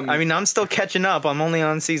 Um, I mean, I'm still catching up. I'm only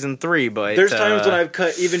on season 3, but There's times when I've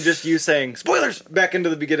cut even just you saying spoilers back into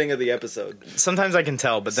the beginning of the episode. sometimes I can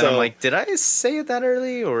tell, but then So- I'm like, did I say it that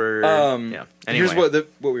early or yeah? Anyway, Here's what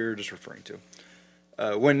we were just referring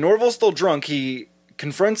to. When Norval's still drunk, he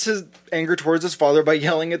confronts his anger towards his father by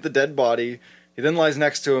yelling at the dead body. He then lies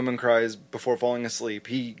next to him and cries before falling asleep.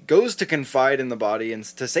 He goes to confide in the body and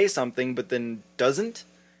to say something, but then doesn't.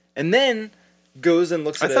 And then goes and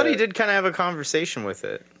looks I at thought he did kind of have a conversation with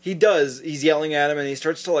it. He does. He's yelling at him and he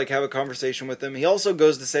starts to like have a conversation with him. He also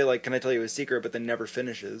goes to say like, "Can I tell you a secret?" but then never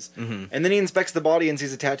finishes. Mm-hmm. And then he inspects the body and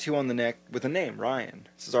sees a tattoo on the neck with a name, Ryan.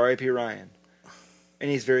 It says R.I.P. Ryan. And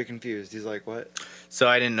he's very confused. He's like, "What?" So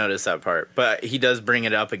I didn't notice that part, but he does bring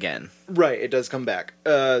it up again. Right, it does come back.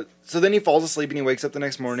 So then he falls asleep and he wakes up the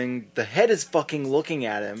next morning. The head is fucking looking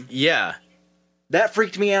at him. Yeah, That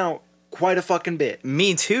freaked me out quite a fucking bit.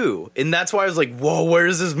 me too. And that's why I was like, whoa,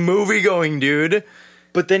 where's this movie going, dude?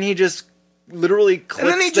 But then he just literally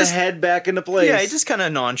clicks he the just- head back into place. Yeah, he just kind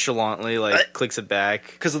of nonchalantly clicks it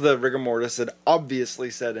back. because of the rigor mortis had obviously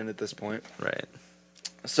set in at this point. Right.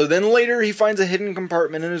 So then later he finds a hidden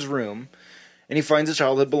compartment in his room, and he finds his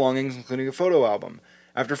childhood belongings, including a photo album.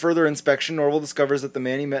 After further inspection, Norval discovers that the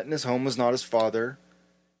man he met in his home was not his father.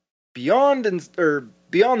 Beyond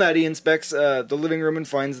that, he inspects the living room and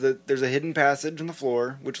finds that there's a hidden passage in the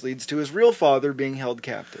floor, which leads to his real father being held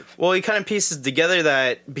captive. Well, he kind of pieces together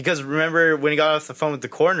that because remember when he got off the phone with the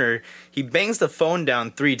coroner, he bangs the phone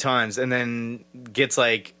down 3 times and then gets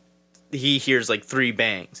he hears 3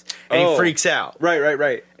 bangs and he freaks out.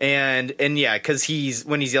 Right. And yeah, because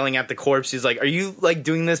when he's yelling at the corpse, he's like, "Are you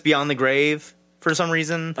doing this beyond the grave?" For some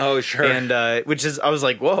reason. Oh, sure. And I was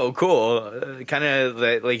like, "Whoa, cool!" Kind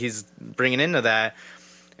of he's bringing into that.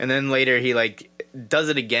 And then later he does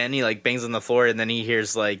it again. He bangs on the floor, and then he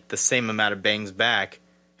hears the same amount of bangs back.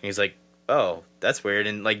 And he's like, "Oh, that's weird."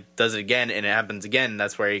 And does it again, and it happens again. And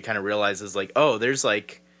that's where he kind of realizes oh, there's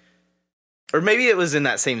or maybe it was in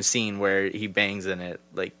that same scene where he bangs in it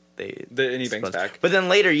And he bangs back. But then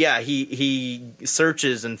later, yeah, he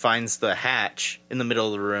searches and finds the hatch in the middle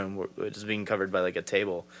of the room, which is being covered by a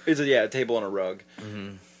table. It's a table and a rug.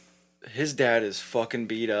 Mm-hmm. His dad is fucking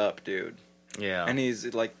beat up, dude. Yeah, And he's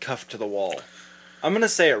cuffed to the wall. I'm gonna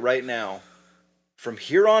say it right now. From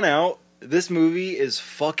here on out, this movie is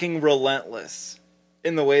fucking relentless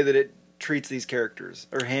in the way that it treats these characters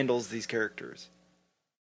or handles these characters.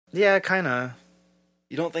 yeah, kind of.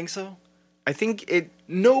 You don't think so? I think it.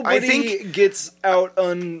 Nobody gets out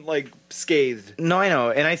unscathed. No, I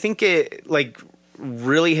know, and I think it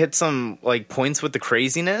really hits some points with the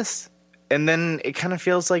craziness, and then it kind of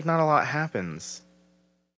feels like not a lot happens.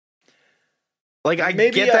 I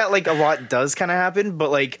get that a lot does kind of happen,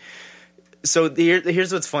 but so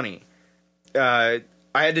here's what's funny. I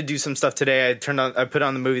had to do some stuff today. I put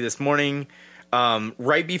on the movie this morning.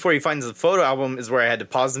 right before he finds the photo album is where I had to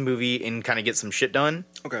pause the movie and kind of get some shit done.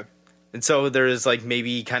 Okay. And so there's like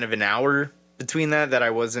maybe kind of an hour between that I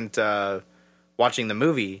wasn't watching the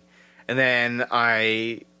movie. And then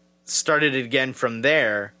I started it again from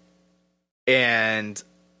there. And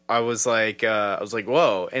I was like,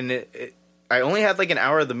 whoa. And I only had like an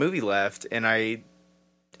hour of the movie left. And it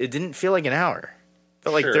didn't feel like an hour. It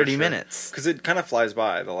felt like 30 minutes. Because it kind of flies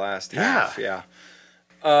by the last half. Yeah.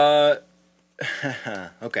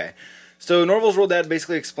 Okay. So Norval's real dad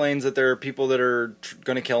basically explains that there are people that are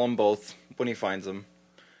going to kill him both when he finds them.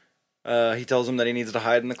 He tells him that he needs to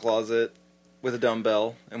hide in the closet with a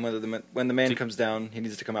dumbbell, and when the man comes down, he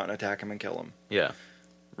needs to come out and attack him and kill him. Yeah.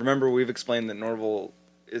 Remember, we've explained that Norval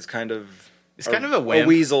is kind of... He's kind of a wimp. A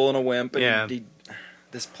weasel and a wimp, and Yeah.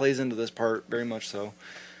 this plays into this part very much so.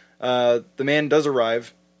 The man does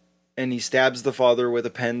arrive, and he stabs the father with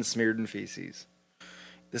a pen smeared in feces.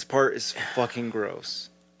 This part is fucking gross.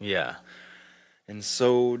 Yeah. And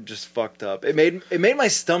so just fucked up. It made my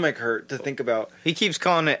stomach hurt to think about. He keeps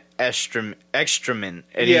calling it excrement.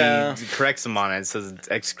 And Yeah. he corrects him on it and says it's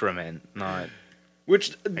excrement, not...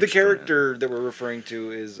 Which the character that we're referring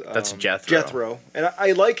to is... That's Jethro. Jethro. And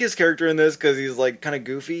I like his character in this because he's like kind of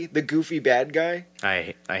goofy. The goofy bad guy.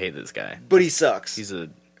 I hate this guy. But he sucks.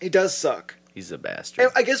 He does suck. He's a bastard.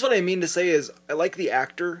 And I guess what I mean to say is I like the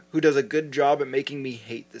actor who does a good job at making me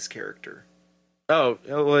hate this character. Oh,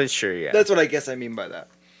 well, sure, yeah. That's what I guess I mean by that.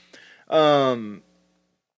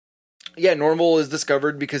 Yeah, Norval is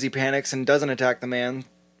discovered because he panics and doesn't attack the man.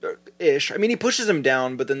 Ish. I mean, he pushes him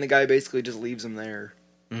down, but then the guy basically just leaves him there.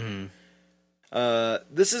 Mm-hmm.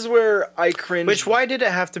 This is where I cringe. Which, why did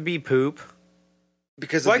it have to be poop?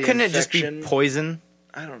 Because why of the couldn't infection? it just be poison?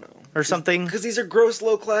 I don't know. Or something? Because these are gross,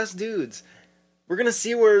 low-class dudes. We're going to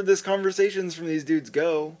see where this conversations from these dudes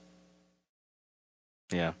go.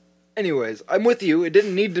 Yeah. Anyways, I'm with you. It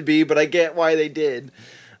didn't need to be, but I get why they did.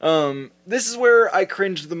 This is where I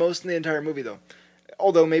cringed the most in the entire movie, though.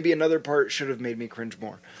 Although maybe another part should have made me cringe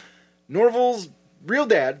more. Norval's real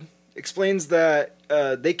dad explains that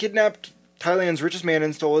they kidnapped Thailand's richest man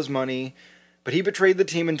and stole his money, but he betrayed the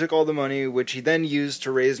team and took all the money, which he then used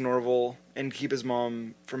to raise Norval and keep his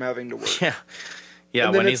mom from having to work. Yeah. Yeah,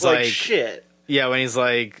 and then when it's he's like... shit. Yeah, when he's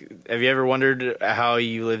like, have you ever wondered how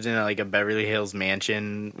you lived in like a Beverly Hills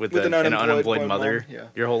mansion with an unemployed mother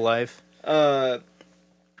your whole life?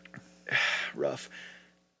 Rough.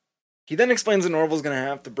 He then explains that Norval's going to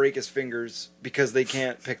have to break his fingers because they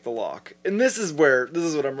can't pick the lock. And this is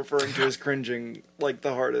what I'm referring to as cringing like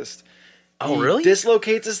the hardest. Oh, He really?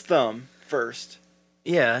 dislocates his thumb first,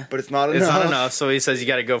 Yeah. but it's not enough. It's not enough, so he says you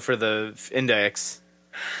got to go for the index.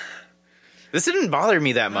 This didn't bother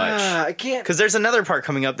me that much. I can't. Because there's another part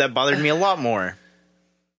coming up that bothered me a lot more.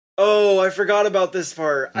 Oh, I forgot about this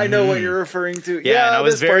part. I know what you're referring to. Yeah, and I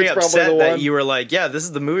was this very part's probably upset the that one. you were like, yeah, this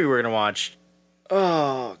is the movie we're going to watch.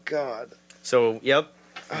 Oh, God. So, yep.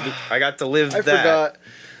 I got to live I that. forgot.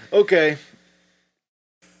 Okay.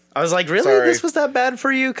 I was like, really? Sorry. This was that bad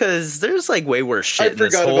for you? Because there's like way worse shit in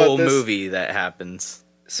this forgot about whole this. movie that happens.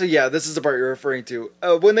 So yeah, this is the part you're referring to.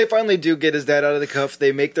 When they finally do get his dad out of the cuff,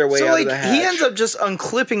 they make their way So out like of the hatch. he ends up just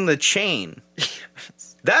unclipping the chain.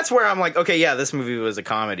 That's where I'm like, okay, yeah, this movie was a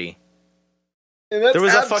comedy. And that's There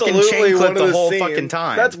was a fucking absolutely chain clip one of the whole scenes. fucking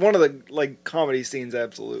time. That's one of the like comedy scenes,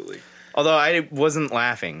 absolutely. Although I wasn't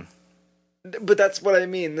laughing. But that's what I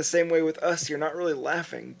mean. The same way with Us, you're not really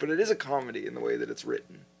laughing, but it is a comedy in the way that it's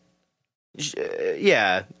written.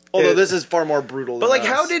 Yeah. Although this is far more brutal. But than like,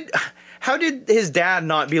 Us. how did his dad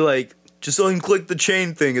not be like, just unclick the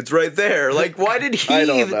chain thing? It's right there. Like, why did he? I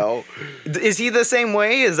don't know. Is he the same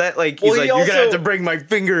way? Is that like Well, he's like, he you're gonna also- have to bring my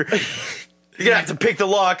finger. You're gonna have to pick the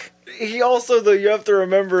lock. He also, though, you have to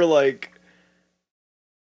remember, like,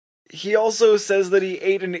 he also says that he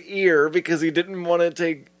ate an ear because he didn't want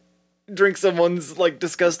to drink someone's like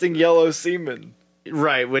disgusting yellow semen.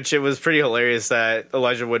 Right, which it was pretty hilarious that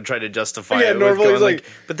Elijah Wood tried to justify Yeah, it with normally going he's like, like-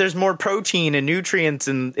 but there's more protein and nutrients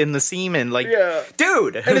in the semen. Like, Yeah.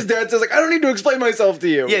 dude. And his dad says, like, I don't need to explain myself to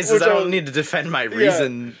you. Yeah, he says, Which I don't need to defend my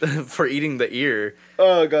reason for eating the ear.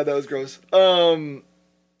 Oh, God, that was gross.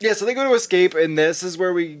 Yeah, so they go to escape, and this is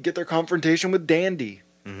where we get their confrontation with Dandy.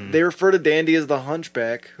 Mm-hmm. They refer to Dandy as the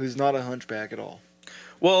hunchback, who's not a hunchback at all.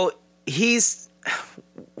 Well, I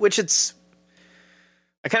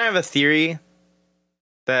kind of have a theory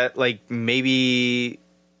that, like, maybe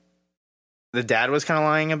the dad was kind of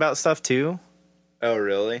lying about stuff, too. Oh,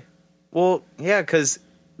 really? Well, yeah, because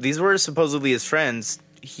these were supposedly his friends.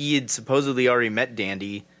 He had supposedly already met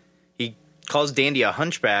Dandy. He calls Dandy a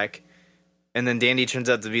hunchback, and then Dandy turns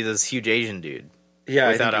out to be this huge Asian dude. Yeah,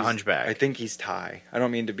 I without think a he's- hunchback. I think he's Thai. I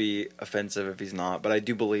don't mean to be offensive if he's not, but I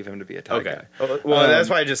do believe him to be a Thai Okay. guy. Well, that's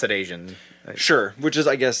why I just said Asian. Sure, which is,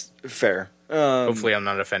 I guess, fair. Hopefully, I'm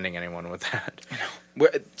not offending anyone with that.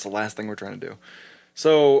 It's the last thing we're trying to do.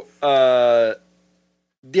 So,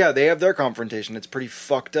 yeah, they have their confrontation. It's pretty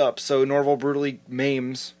fucked up. So Norval brutally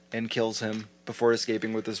maims and kills him before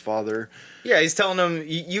escaping with his father. Yeah, he's telling him,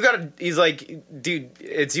 you gotta, he's like, dude,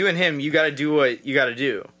 it's you and him, you gotta do what you gotta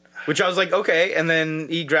do. Which I was like, okay, and then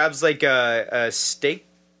he grabs like a steak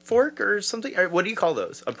fork or something. Or what do you call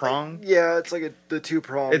those? A prong? Yeah, it's like the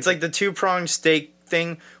two-pronged. It's like the 2-pronged steak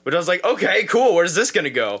thing, which I was like, okay, cool, where's this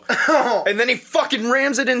gonna go? And then he fucking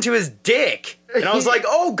rams it into his dick. And I was like,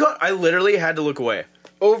 oh god, I literally had to look away.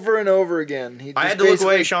 over and over again. I had to look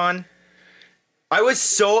away, Sean. I was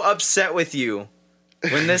so upset with you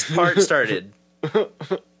when this part started. I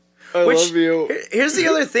love you. Here's the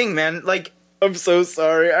other thing, man. Like, I'm so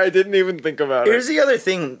sorry. I didn't even think about here's it. the other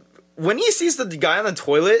thing. When he sees the guy on the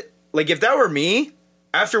toilet, like, if that were me,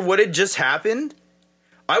 after what had just happened,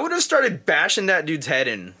 I would have started bashing that dude's head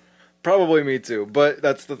in. Probably me too, but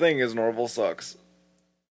that's the thing is Norval sucks.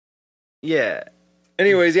 Yeah.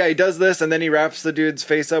 Anyways, yeah, he does this, and then he wraps the dude's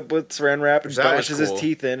face up with saran wrap and That was bashes cool. his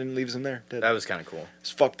teeth in and leaves him there. Dead. That was kind of cool. It's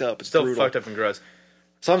fucked up. It's Still brutal. fucked up and gross.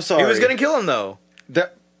 So I'm sorry. He was gonna kill him, though.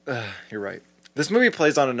 That, you're right. This movie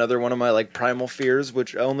plays on another one of my like primal fears,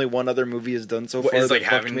 which only one other movie has done so What, far. is that like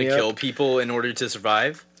fucked having me to up. kill people in order to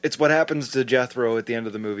survive? It's what happens to Jethro at the end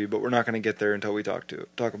of the movie, but we're not going to get there until we talk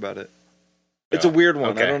about it. It's a weird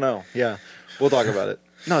one. okay. I don't know. Yeah, we'll talk about it.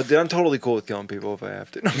 No, dude, I'm totally cool with killing people if I have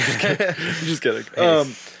to. No, I'm just kidding. I'm just kidding.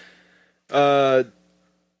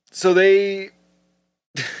 So they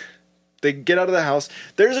get out of the house.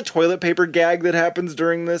 There's a toilet paper gag that happens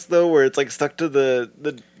during this though, where it's like stuck to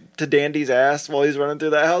to Dandy's ass while he's running through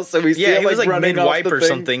the house. So we see Yeah, him he was like running off mid-wipe the or thing.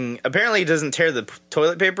 something. Apparently, he doesn't tear the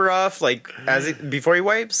toilet paper off like before he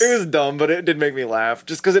wipes. It was dumb, but it did make me laugh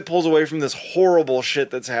just because it pulls away from this horrible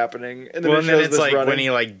shit that's happening. And then Well, it and then shows it's this like running. when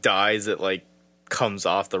he like dies, it like comes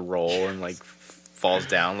off the roll and like falls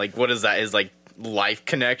down. Like, what is that? Is like life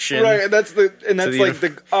connection? Right, and that's the like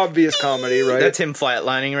the obvious comedy, right? That's him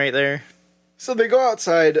flatlining right there. So they go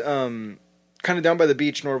outside, kind of down by the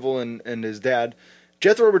beach, Norval and his dad.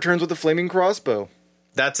 Jethro returns with a flaming crossbow.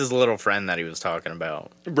 That's his little friend that he was talking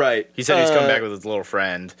about. Right. He said he's coming back with his little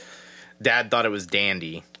friend. Dad thought it was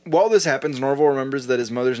Dandy. While this happens, Norval remembers that his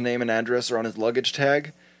mother's name and address are on his luggage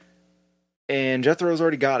tag, and Jethro's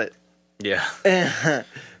already got it. Yeah.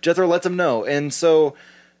 Jethro lets him know, and so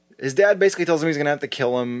his dad basically tells him he's gonna have to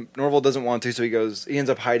kill him. Norval doesn't want to, so he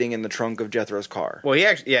ends up hiding in the trunk of Jethro's car. Well,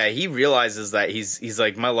 he realizes that he's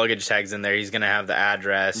like, my luggage tag's in there. He's gonna have the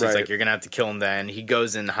address. He's Right. like, you're gonna have to kill him then. He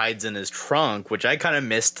goes and hides in his trunk, which I kind of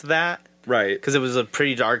missed that Right. because it was a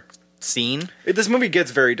pretty dark scene. This movie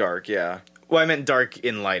gets very dark, yeah. Well, I meant dark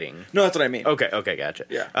in lighting. No, that's what I mean. Okay, gotcha.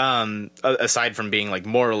 Yeah. Aside from being like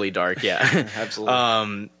morally dark, yeah.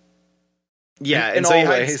 Absolutely. Yeah, In and so all he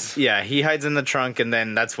hides. ways. Yeah, he hides in the trunk, and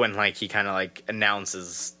then that's when like he kind of like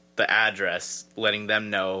announces the address, letting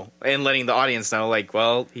them know and letting the audience know, like,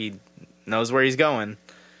 well, he knows where he's going.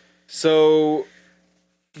 So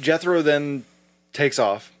Jethro then takes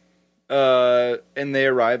off, and they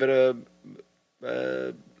arrive at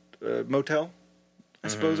a motel, I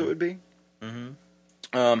suppose it would be.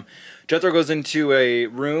 Jethro goes into a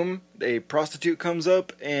room. A prostitute comes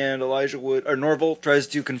up, and Norval tries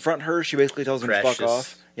to confront her. She basically tells him to fuck Precious.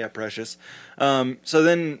 off. Yeah, Precious. So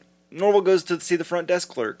then Norval goes to see the front desk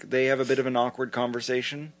clerk. They have a bit of an awkward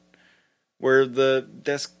conversation, where the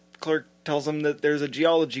desk clerk tells him that there's a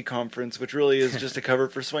geology conference, which really is just a cover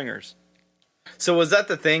for swingers. So was that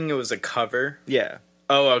the thing? It was a cover. Yeah.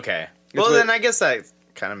 Oh, okay. Well, what- then I guess that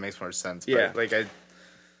kind of makes more sense. But, Yeah. like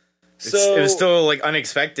So it was still like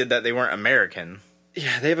unexpected that they weren't American.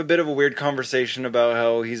 yeah, they have a bit of a weird conversation about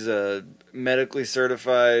how he's a medically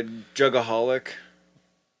certified jugaholic.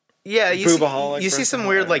 Yeah, you Boobaholic see person? some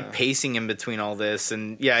weird like pacing in between all this,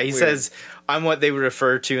 and yeah, he Weird. says I'm what they would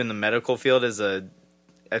refer to in the medical field as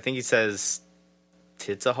I think he says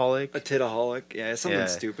titsaholic. A titaholic. Yeah, something Yeah.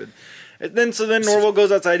 stupid. And then Norval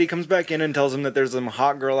goes outside. He comes back in and tells him that there's some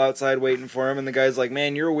hot girl outside waiting for him. And the guy's like,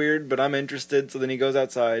 "Man, you're weird, but I'm interested." So then he goes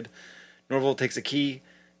outside. Norval takes a key,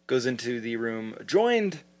 goes into the room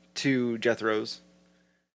adjoined to Jethro's.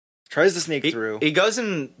 Tries to sneak through. He goes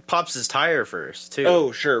and pops his tire first too.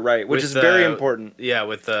 Oh, sure, right, which With is very the- important. Yeah,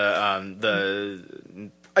 with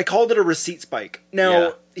the I called it a receipt spike. Now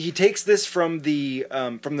Yeah. he takes this from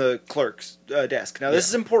the clerk's desk. Now this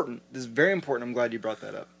is important. This is very important. I'm glad you brought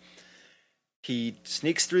that up. He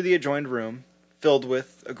sneaks through the adjoined room, filled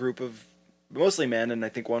with a group of mostly men and I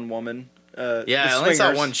think one woman, Yeah, the I only saw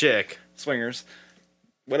swingers. one chick. Swingers.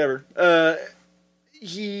 Whatever.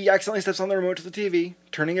 He accidentally steps on the remote to the TV,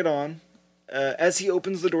 turning it on. As he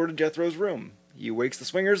opens the door to Jethro's room, he wakes the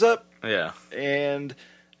swingers up, Yeah. and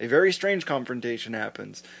a very strange confrontation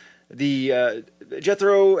happens. The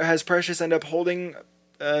Jethro has Precious end up holding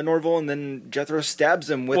Norval, and then Jethro stabs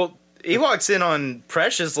him with. Well, he walks in on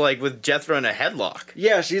Precious like with Jethro in a headlock,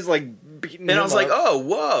 yeah, she's like beating and him I was like, up. "Oh,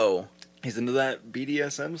 whoa." He's into that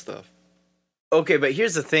BDSM stuff. Okay, but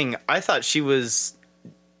here's the thing: I thought she was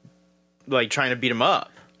like trying to beat him up.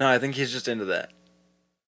 No, I think he's just into that.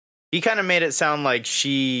 He kind of made it sound like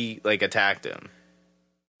she like attacked him.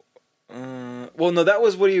 Well, no, that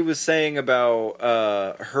was what he was saying about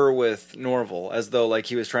her with Norval, as though like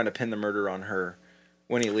he was trying to pin the murder on her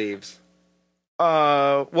when he leaves.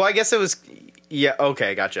 Well, I guess it was. Yeah.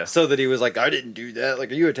 Okay, gotcha. So that he was like, I didn't do that. Like,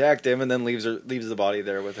 you attacked him, and then leaves the body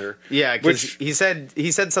there with her. Yeah, because Which- he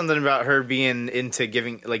said something about her being into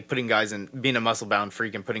putting guys in, being a muscle bound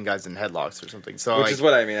freak and putting guys in headlocks or something. So Which like, is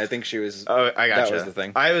what I mean. I think she was. oh, I gotcha. That was the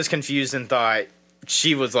thing. I was confused and thought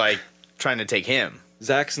she was like trying to take him.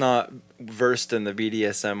 Zach's not versed in the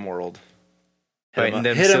BDSM world. Biting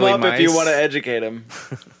them Hit him silly up if you mice. want to educate him.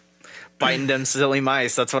 Biting them silly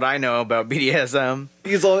mice. That's what I know about BDSM.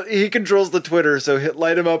 He controls the Twitter, so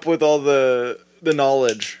light him up with all the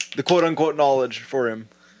knowledge, the quote unquote knowledge for him.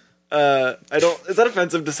 Is that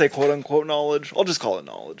offensive to say quote unquote knowledge? I'll just call it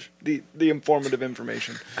knowledge. The informative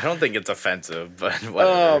information. I don't think it's offensive, but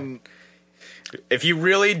whatever. If you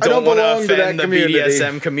really don't don't want to belong to that offend the community.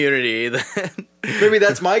 BDSM community, then Maybe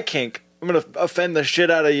that's my kink. I'm gonna offend the shit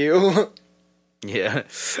out of you. yeah.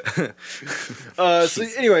 So,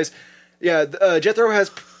 anyways, yeah, Jethro has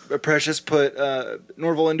Precious put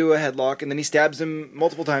Norval into a headlock, and then he stabs him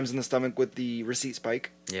multiple times in the stomach with the receipt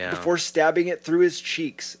spike. Yeah. Before stabbing it through his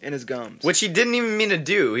cheeks and his gums. Which he didn't even mean to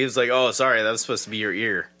do. He was like, "Oh, sorry, that was supposed to be your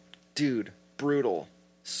ear." Dude, brutal.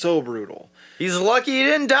 So brutal. He's lucky he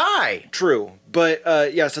didn't die. True, but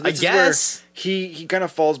yeah. So this I guess. is where he kind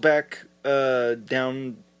of falls back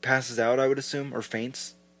down, passes out. I would assume, or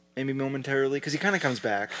faints, maybe momentarily, because he kind of comes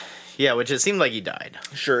back. Yeah, which it seemed like he died.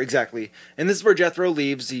 Sure, exactly. And this is where Jethro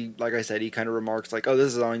leaves. He, like I said, he kind of remarks like, "Oh,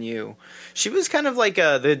 this is on you." She was kind of like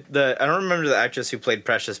the I don't remember the actress who played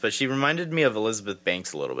Precious, but she reminded me of Elizabeth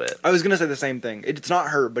Banks a little bit. I was gonna say the same thing. It's not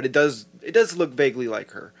her, but it does look vaguely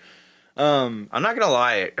like her. I'm not gonna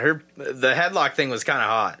lie, the headlock thing was kind of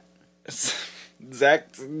hot.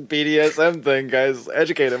 Zach's BDSM thing, guys.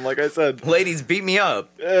 Educate him, like I said. Ladies, beat me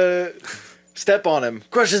up. Step on him,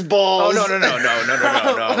 crush his balls. Oh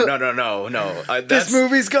no! This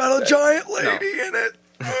movie's got a giant lady in it.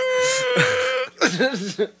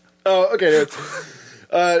 Oh, okay.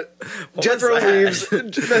 Jethro that? leaves.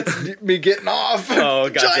 That's me getting off. Oh,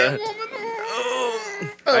 gotcha. Giant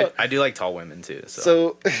woman. I do like tall women too.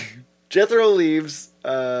 So Jethro leaves.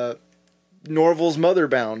 Norval's mother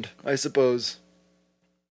bound, I suppose.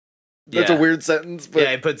 That's Yeah. a weird sentence, but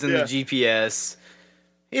yeah, he puts in the GPS.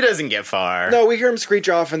 He doesn't get far. No, we hear him screech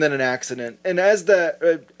off and then an accident. And as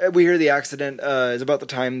we hear the accident is about the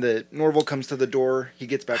time that Norval comes to the door. He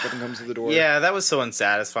gets back up and comes to the door. Yeah, that was so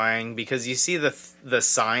unsatisfying because you see the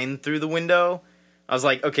sign through the window. I was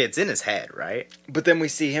like, okay, it's in his head, right? But then we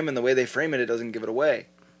see him and the way they frame it, it doesn't give it away.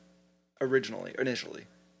 Initially.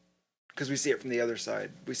 Because we see it from the other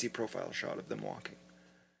side. We see a profile shot of them walking.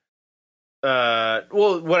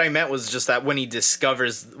 Well, what I meant was just that when he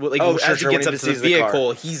discovers, like, Oh, as sure, he when gets he up to the sees the car.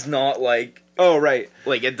 vehicle, he's not like Oh, right.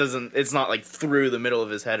 it's not like through the middle of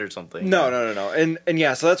his head or something. No. And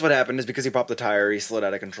yeah, so that's what happened is because he popped the tire, he slid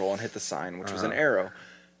out of control and hit the sign, which was an arrow.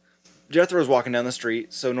 Jethro's walking down the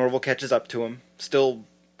street, so Norval catches up to him, still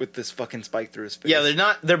with this fucking spike through his face.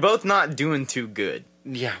 Yeah, they're both not doing too good.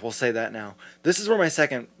 Yeah, we'll say that now. This is where my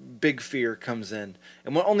second big fear comes in.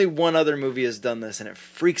 And only one other movie has done this, and it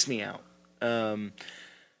freaks me out.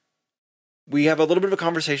 We have a little bit of a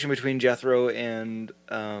conversation between Jethro and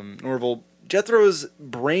Norval. Jethro's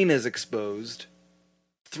brain is exposed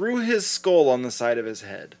through his skull on the side of his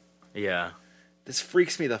head. Yeah. This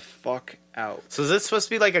freaks me the fuck out. So is this supposed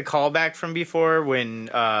to be like a callback from before when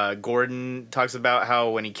Gordon talks about how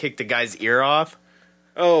when he kicked a guy's ear off?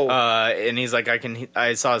 Oh, And he's like,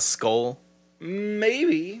 I saw his skull.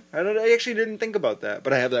 maybe. I actually didn't think about that,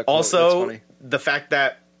 but I have that quote. That's Also, funny. the fact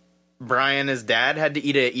that Brian, his dad, had to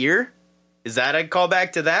eat an ear, is that a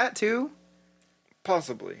callback to that too?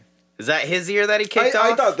 Possibly. Is that his ear that he kicked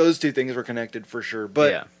I off? thought those two things were connected for sure,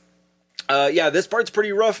 but yeah. yeah, this part's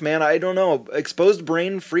pretty rough, man. I don't know. Exposed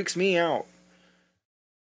brain freaks me out.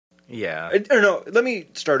 Yeah. Or no, let me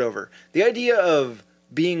start over. The idea of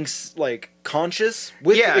being like conscious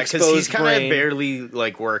with Yeah, because exposed he's kind of brain. barely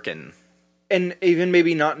like working. And even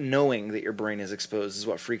maybe not knowing that your brain is exposed is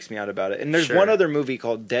what freaks me out about it. And there's Sure. one other movie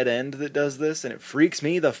called Dead End that does this, and it freaks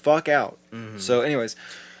me the fuck out. So, anyways,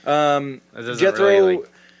 It doesn't Jethro, really, like,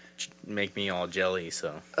 make me all jelly,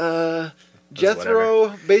 so. Jethro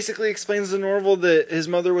basically explains to Norval that his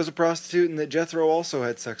mother was a prostitute and that Jethro also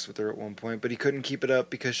had sex with her at one point, but he couldn't keep it up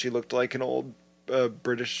because she looked like an old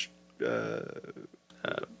British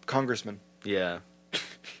congressman, Yeah.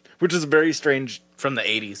 which is a very strange. From the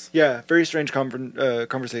 80s. Yeah, very strange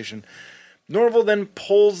conversation. Norval then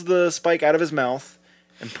pulls the spike out of his mouth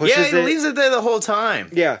and pushes Yeah, he it. leaves it there the whole time.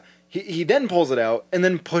 Yeah, he then pulls it out and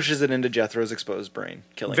then pushes it into Jethro's exposed brain,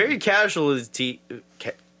 killing Very him. casualty.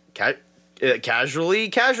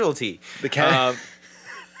 Casualty. The cat.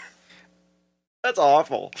 That's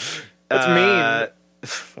awful. That's mean.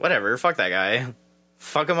 Whatever. Fuck that guy.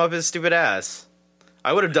 Fuck him up his stupid ass.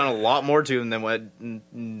 I would have done a lot more to him than what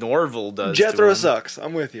Norval does. to Jethro him. sucks.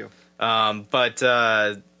 I'm with you. But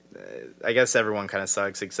I guess everyone kind of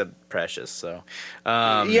sucks except Precious. So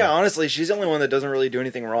Yeah, honestly, she's the only one that doesn't really do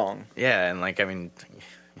anything wrong. yeah, and like I mean,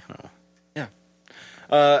 Yeah.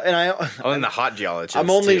 And and the hot geologist. I'm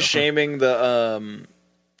only too. shaming the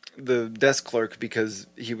desk clerk because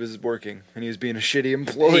he was working and he was being a shitty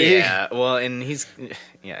employee. Yeah, well, and he's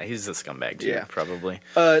a scumbag too, Yeah. probably.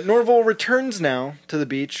 Norval returns now to the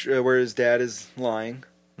beach where his dad is lying,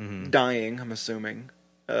 Mm-hmm. dying, I'm assuming,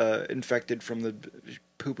 infected from the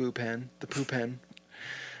poo-poo pen, the poo pen.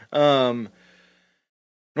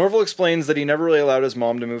 Norval explains that he never really allowed his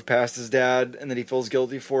mom to move past his dad and that he feels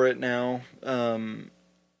guilty for it now.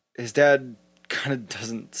 His dad kind of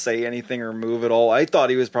doesn't say anything or move at all. I thought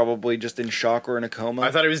he was probably just in shock or in a coma.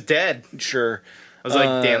 I thought he was dead. Sure. I was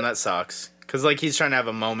like, damn, that sucks. Because like he's trying to have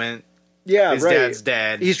a moment. Yeah, His right. dad's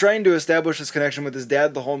dead. He's trying to establish this connection with his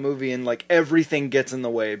dad the whole movie, and like everything gets in the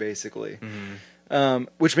way, basically.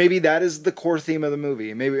 Which maybe that is the core theme of the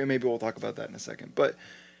movie. Maybe we'll talk about that in a second. But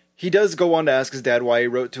he does go on to ask his dad why he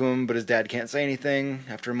wrote to him, but his dad can't say anything.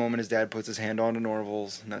 After a moment, his dad puts his hand onto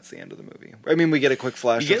Norval's, and that's the end of the movie. I mean, we get a quick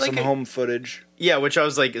flash You of get, some like, home footage. Yeah, which I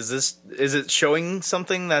was like, is it showing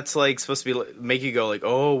something that's like supposed to be like, make you go like,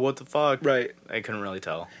 oh, what the fuck? Right. I couldn't really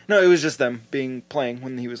tell. No, it was just them playing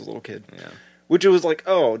when he was a little kid. Yeah. Which it was like,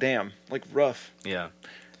 oh, damn. Like, rough. Yeah.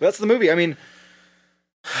 That's the movie. I mean,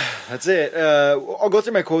 that's it. I'll go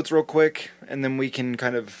through my quotes real quick, and then we can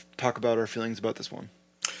kind of talk about our feelings about this one.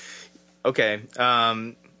 Okay. Yeah,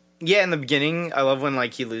 in the beginning, I love when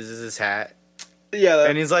like he loses his hat Yeah,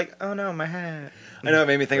 and he's like, oh no, my hat. I know it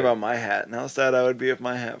made me think about my hat and how sad I would be if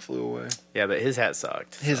my hat flew away. Yeah, but his hat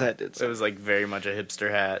sucked. His hat did It suck. was like very much a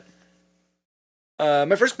hipster hat.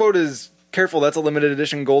 My first quote is, careful, that's a limited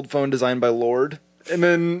edition gold phone designed by Lord. And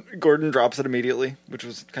then Gordon drops it immediately, which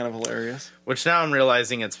was kind of hilarious. Which now I'm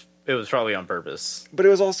realizing it was probably on purpose. But it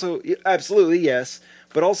was also, absolutely, yes.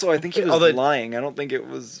 But also, I think he was Although- lying. I don't think it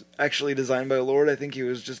was actually designed by Lord. I think he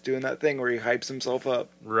was just doing that thing where he hypes himself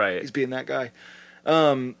up. Right. He's being that guy.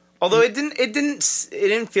 Although it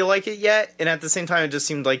didn't feel like it yet, and at the same time, it just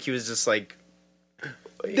seemed like he was just like.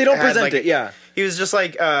 They don't had, present like, it, yeah. He was just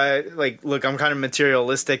like, look, I'm kind of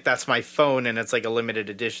materialistic. That's my phone, and it's like a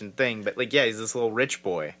limited edition thing. But like, yeah, he's this little rich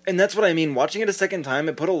boy. And that's what I mean. Watching it a second time,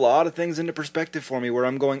 it put a lot of things into perspective for me where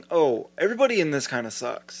I'm going, oh, everybody in this kind of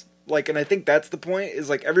sucks. Like, and I think that's the point, is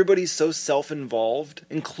like everybody's so self-involved,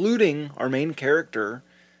 including our main character,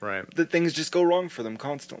 Right. that things just go wrong for them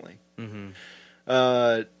constantly.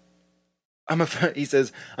 He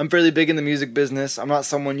says, I'm fairly big in the music business. I'm not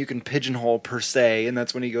someone you can pigeonhole per se. And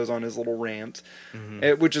that's when he goes on his little rant,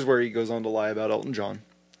 which is where he goes on to lie about Elton John.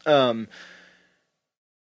 And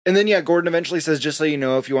then, yeah, Gordon eventually says, just so you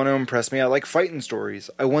know, if you want to impress me, I like fighting stories.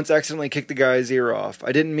 I once accidentally kicked the guy's ear off.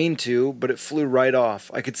 I didn't mean to, but it flew right off.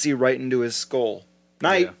 I could see right into his skull.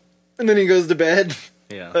 Night. Yeah. And then he goes to bed.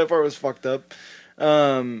 Yeah. That part was fucked up.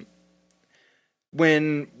 When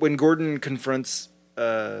Gordon confronts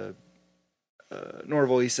Norval,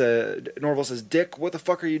 Norval says, Dick, what the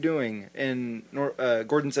fuck are you doing? And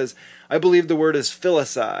Gordon says, I believe the word is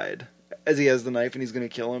filicide, as he has the knife and he's going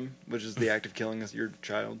to kill him, which is the act of killing your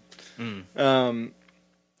child. I'm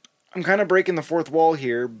kind of breaking the fourth wall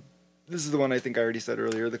here. This is the one I think I already said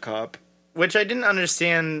earlier, the cop. Which I didn't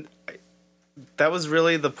understand. That was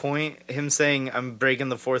really the point, him saying, I'm breaking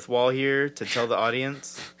the fourth wall here to tell the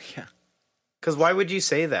audience? Yeah. Because why would you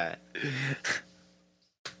say that?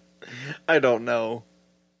 I don't know.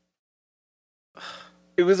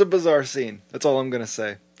 It was a bizarre scene. That's all I'm going to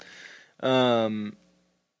say.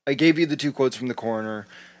 I gave you the two quotes from the coroner.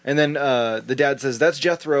 And then the dad says, that's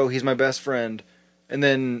Jethro. He's my best friend. And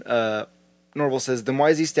then Norval says, then why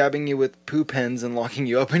is he stabbing you with poo pens and locking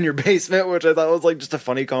you up in your basement? Which I thought was like just a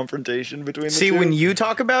funny confrontation between the two. See, when you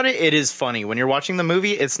talk about it, it is funny. When you're watching the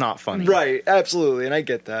movie, it's not funny. Right, absolutely, and I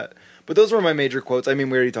get that. But those were my major quotes. I mean,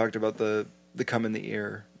 we already talked about the cum in the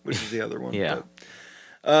ear, which is the other one. Yeah.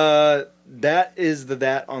 But, that is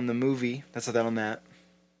that on the movie. That's the that on that.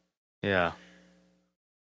 Yeah.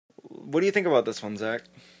 What do you think about this one, Zach?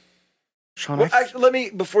 Sean, Well, actually, let me,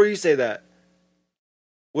 before you say that,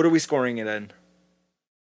 what are we scoring it in?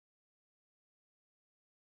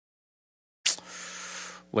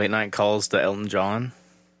 Late night calls to Elton John.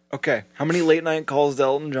 Okay, how many late night calls to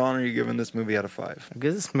Elton John are you giving this movie out of 5? I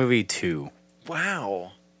give this movie 2.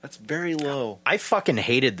 Wow, that's very low. I fucking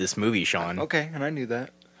hated this movie, Sean. Okay, and I knew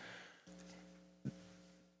that.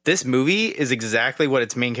 This movie is exactly what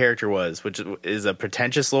its main character was, which is a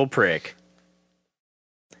pretentious little prick.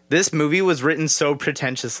 This movie was written so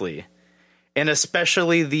pretentiously. And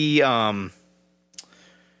especially the, God,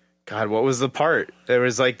 what was the part? There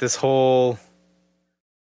was like this whole,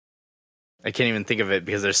 I can't even think of it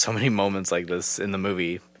because there's so many moments like this in the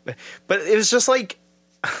movie. But it was just like,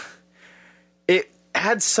 it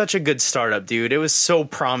had such a good startup, dude. It was so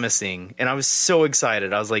promising. And I was so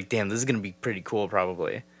excited. I was like, damn, this is going to be pretty cool,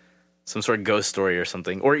 probably. Some sort of ghost story or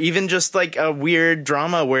something. Or even just like a weird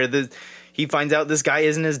drama where he finds out this guy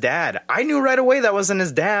isn't his dad. I knew right away that wasn't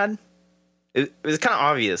his dad. It was kind of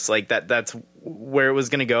obvious, like that's where it was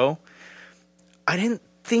going to go. I didn't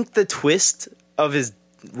think the twist of his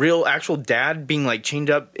real actual dad being like chained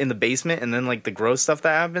up in the basement and then like the gross stuff that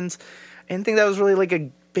happens, I didn't think that was really like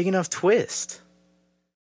a big enough twist.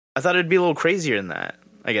 I thought it'd be a little crazier than that,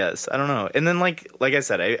 I guess. I don't know. And then like I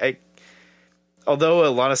said, I although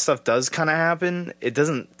a lot of stuff does kind of happen, it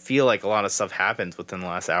doesn't feel like a lot of stuff happens within the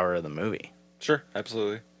last hour of the movie. Sure,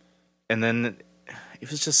 absolutely. And then it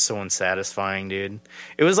was just so unsatisfying, dude.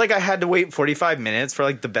 It was like I had to wait 45 minutes for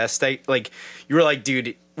like the best steak. Like you were like,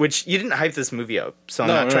 dude, which you didn't hype this movie up, so I'm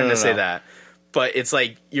not trying to say that. But it's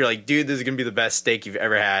like you're like, dude, this is gonna be the best steak you've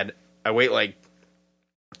ever had. I wait like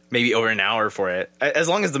maybe over an hour for it, as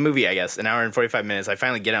long as the movie, I guess, an hour and 45 minutes. I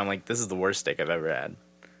finally get it. I'm like, this is the worst steak I've ever had.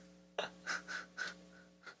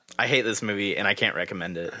 I hate this movie and I can't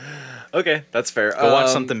recommend it. Okay, that's fair. Go watch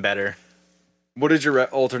something better. What is your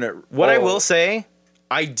alternate? What I will say,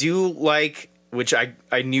 I do like, which I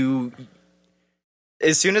knew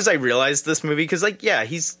as soon as I realized this movie, because like, yeah,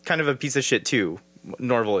 he's kind of a piece of shit too.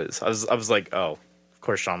 Norval is. I was like, oh, of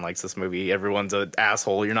course Sean likes this movie. Everyone's an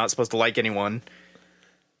asshole. You're not supposed to like anyone.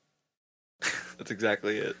 That's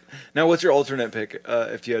exactly it. Now, what's your alternate pick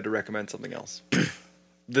if you had to recommend something else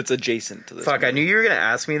that's adjacent to this? Fuck, movie? I knew you were gonna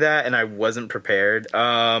ask me that, and I wasn't prepared.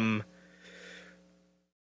 Austin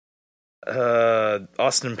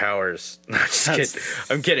Powers. No, just kidding.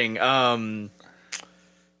 I'm kidding.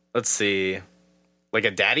 Let's see, like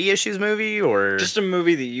a daddy issues movie, or just a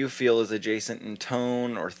movie that you feel is adjacent in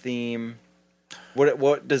tone or theme.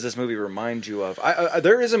 What does this movie remind you of?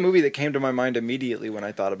 There is a movie that came to my mind immediately when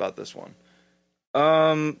I thought about this one.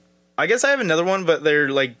 I guess I have another one, but they're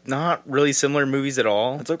like not really similar movies at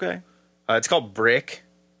all. That's okay. It's called Brick.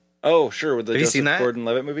 Oh, sure, with the Have you Joseph seen that?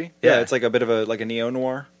 Gordon-Levitt movie. Yeah. It's like a bit of a neo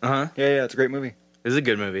noir. Uh-huh. Yeah, it's a great movie. It's a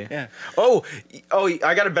good movie. Yeah. Oh,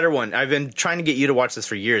 I got a better one. I've been trying to get you to watch this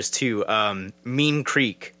for years too. Mean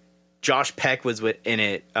Creek. Josh Peck was in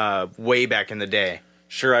it way back in the day.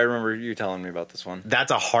 Sure, I remember you telling me about this one.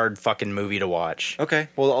 That's a hard fucking movie to watch. Okay,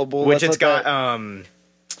 well, Which it's got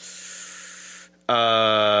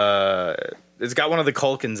it's got one of the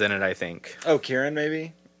Culkins in it, I think. Oh, Kieran,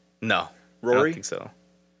 maybe? No. Rory? I don't think so.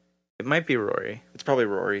 It might be Rory. It's probably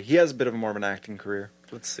Rory. He has a bit of more of an acting career.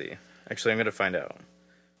 Let's see. Actually, I'm going to find out.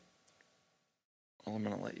 Well, I'm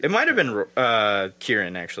going to let you. It might have been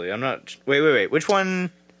Kieran, actually. I'm not... Wait. Which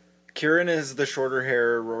one? Kieran is the shorter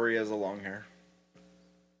hair. Rory has the long hair.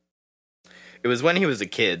 It was when he was a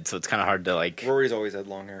kid, so it's kind of hard to, like... Rory's always had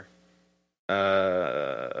long hair.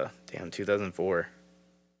 Damn, 2004.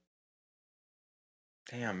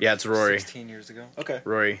 Damn. Yeah, it's Rory. 16 years ago. Okay.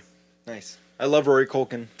 Rory. Nice. I love Rory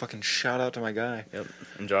Culkin. Fucking shout out to my guy. Yep.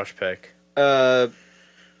 And Josh Peck.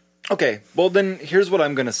 Okay. Well, then here's what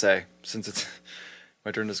I'm gonna say, since it's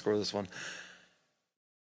my turn to score this one.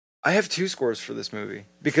 I have 2 scores for this movie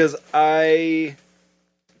because I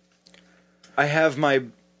have my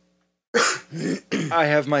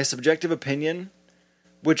subjective opinion,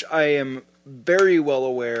 which I am very well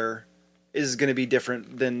aware is going to be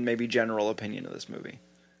different than maybe general opinion of this movie,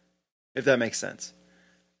 if that makes sense.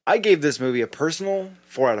 I gave this movie a personal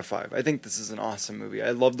 4 out of 5. I think this is an awesome movie. I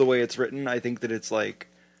love the way it's written. I think that it's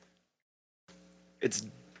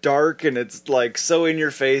dark and it's like so in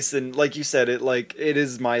your face, and like you said, it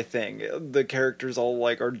is my thing. The characters all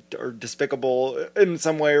like are despicable in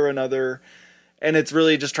some way or another, and it's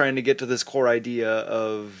really just trying to get to this core idea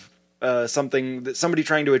of somebody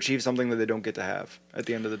trying to achieve something that they don't get to have at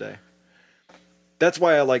the end of the day. That's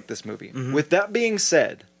why I like this movie. Mm-hmm. With that being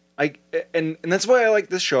said, and that's why I like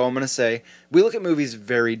this show. I'm going to say we look at movies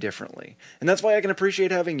very differently, and that's why I can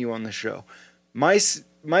appreciate having you on the show. My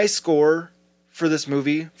score for this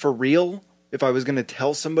movie, for real, if I was going to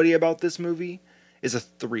tell somebody about this movie, is a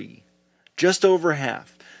 3, just over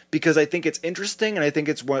half, because I think it's interesting and I think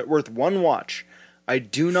it's worth one watch. I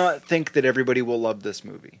do not think that everybody will love this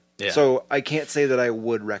movie, so I can't say that I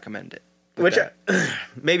would recommend it. Which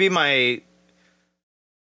maybe my.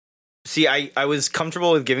 See, I was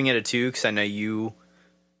comfortable with giving it a 2 because I know you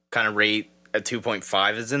kind of rate a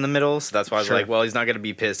 2.5 is in the middle, so that's why I was like, well, he's not going to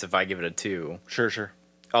be pissed if I give it a 2. Sure.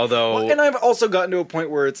 Although... and I've also gotten to a point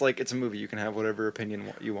where it's like, it's a movie, you can have whatever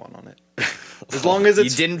opinion you want on it. As long as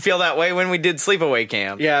it's... You didn't feel that way when we did Sleepaway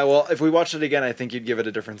Camp. Yeah, well, if we watched it again, I think you'd give it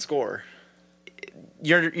a different score.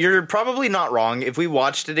 You're probably not wrong. If we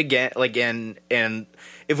watched it again, like, and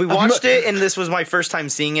if we watched it and this was my first time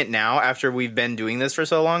seeing it now after we've been doing this for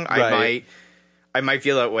so long, I might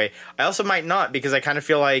feel that way. I also might not, because I kind of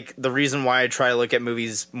feel like the reason why I try to look at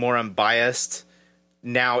movies more unbiased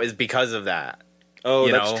now is because of that. Oh,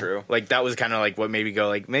 that's true. Like, that was kind of like what made me go,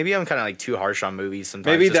 like, maybe I'm kind of like too harsh on movies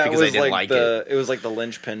sometimes. Maybe just that because was I didn't like it. It was like the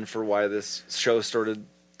linchpin for why this show started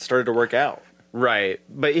to work out. Right.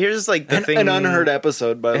 But here's like the thing. An unheard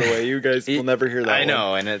episode, by the way. You guys will never hear that. I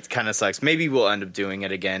know, and it kind of sucks. Maybe we'll end up doing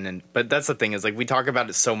it again. But that's the thing, is like we talk about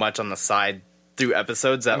it so much on the side through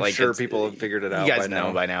episodes that I'm sure people have figured it out. You guys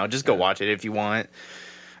know by now. Just go watch it if you want.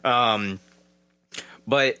 But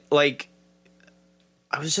like,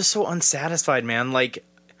 I was just so unsatisfied, man. Like,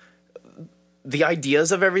 the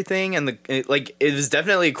ideas of everything, and it was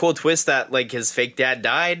definitely a cool twist that like his fake dad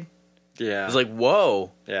died. Yeah. It was like,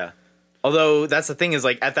 whoa. Yeah. Although that's the thing, is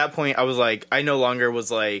like at that point I was like, I no longer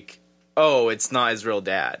was like, oh, it's not his real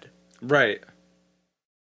dad. Right.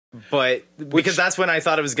 But because that's when I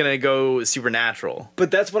thought it was going to go supernatural.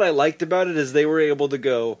 But that's what I liked about it, is they were able to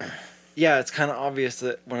go, yeah, it's kind of obvious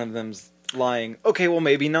that one of them's lying. Okay, well,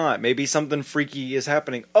 maybe not. Maybe something freaky is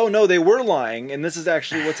happening. Oh, no, they were lying, and this is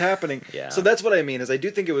actually what's happening. Yeah. So that's what I mean, is I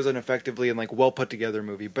do think it was an effectively and like well put together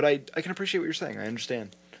movie. But I can appreciate what you're saying. I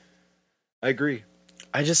understand. I agree.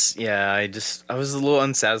 I was a little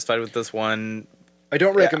unsatisfied with this one. I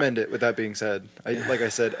don't recommend it. With that being said, like I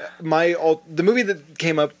said, the movie that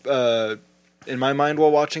came up in my mind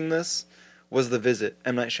while watching this was The Visit.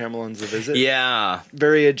 M. Night Shyamalan's The Visit. Yeah,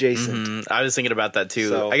 very adjacent. Mm-hmm. I was thinking about that too.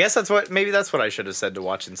 So, I guess that's what I should have said to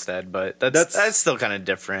watch instead. But that's still kind of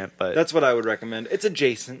different. But that's what I would recommend. It's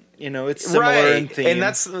adjacent. It's similar in theme. And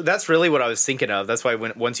that's really what I was thinking of. That's why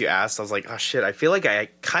once you asked, I was like, oh shit, I feel like I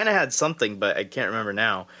kind of had something, but I can't remember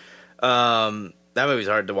now. That movie's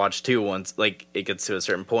hard to watch too. Once like it gets to a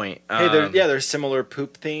certain point. There's similar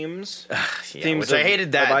poop themes. Which I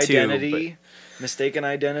hated that of identity, too. Mistaken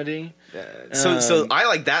identity. So I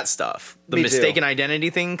like that stuff. The mistaken identity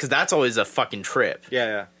thing, because that's always a fucking trip.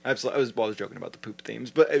 Yeah, absolutely. I was joking about the poop themes,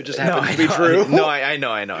 but it just happened to be true. I know.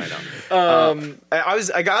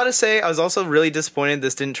 I gotta say, I was also really disappointed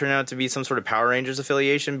this didn't turn out to be some sort of Power Rangers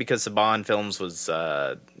affiliation, because Saban Films was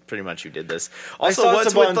pretty much who did this. Also, I saw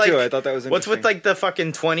Saban too. I thought that was interesting. What's with like the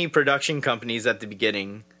fucking 20 production companies at the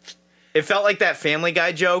beginning? It felt like that Family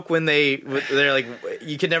Guy joke when they're like,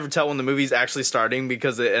 you can never tell when the movie's actually starting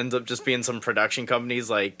because it ends up just being some production company's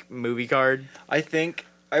like movie card. I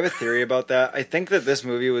have a theory about that. I think that this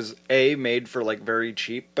movie was made for like very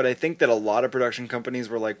cheap, but I think that a lot of production companies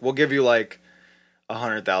were like, we'll give you like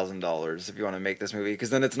 $100,000 if you want to make this movie, because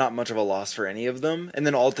then it's not much of a loss for any of them. And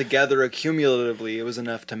then altogether, accumulatively, it was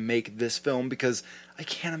enough to make this film, because I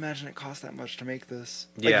can't imagine it cost that much to make this.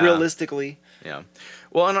 Like, realistically. Yeah.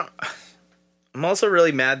 Well, and I'm also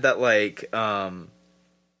really mad that, like, oh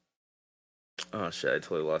shit, I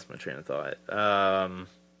totally lost my train of thought.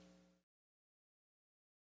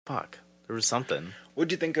 Fuck. There was something.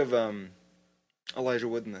 What'd you think of Elijah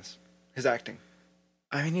Wood in this? His acting?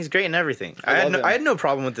 I mean, he's great in everything. I had no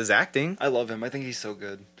problem with his acting. I love him. I think he's so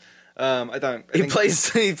good. He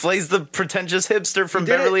plays the pretentious hipster from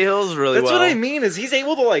Beverly Hills really well. That's what I mean, is he's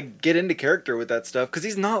able to like get into character with that stuff, because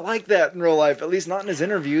he's not like that in real life. At least not in his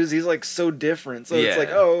interviews. He's like so different. So it's like,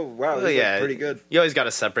 oh wow, this is like, pretty good. You always got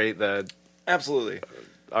to separate the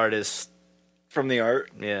artist from the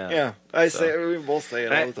art. Yeah. Yeah. We both say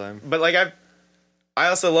it all the time. But like I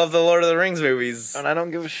also love the Lord of the Rings movies. And I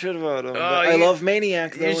don't give a shit about him. Oh, I love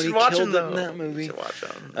Maniac, though. You and should he watch killed him, it though. in that movie. You should watch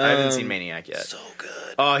him. I haven't seen Maniac yet. So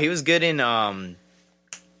good. Oh, he was good in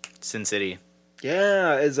Sin City.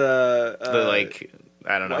 Yeah, as The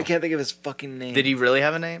I don't know. I can't think of his fucking name. Did he really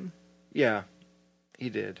have a name? Yeah, he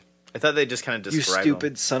did. I thought they just kind of You described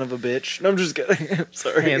stupid son of a bitch. No, I'm just kidding. I'm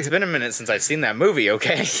sorry. Hey, it's been a minute since I've seen that movie,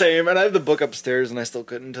 okay? Same, and I have the book upstairs, and I still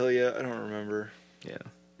couldn't tell you. I don't remember. Yeah.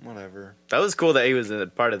 Whatever. That was cool that he was a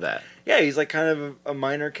part of that. Yeah, he's like kind of a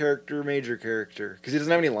minor character, major character, because he doesn't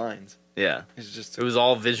have any lines. Yeah. He's just... It was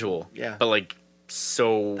all visual. Yeah. But, like,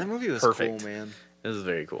 so That movie was perfect. cool, man. It was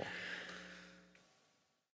very cool.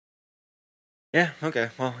 Yeah, okay.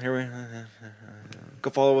 Well, here we go.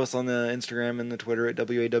 Follow us on the Instagram and the Twitter at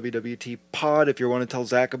WAWWTpod if you want to tell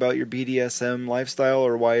Zach about your BDSM lifestyle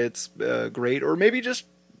or why it's great, or maybe just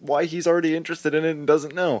why he's already interested in it and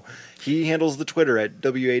doesn't know. He handles the Twitter at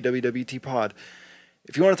WAWWTpod.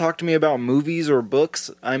 If you want to talk to me about movies or books,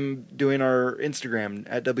 I'm doing our Instagram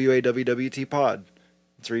at WAWWTpod.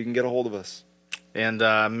 That's where you can get a hold of us. And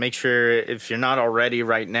make sure, if you're not already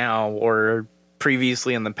right now or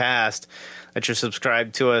previously in the past, that you're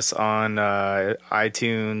subscribed to us on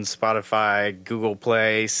iTunes, Spotify, Google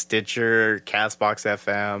Play, Stitcher, CastBox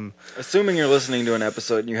FM. Assuming you're listening to an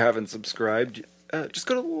episode and you haven't subscribed, just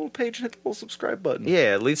go to the little page and hit the little subscribe button.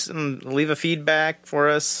 Yeah, leave a feedback for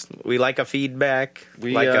us. We like a feedback.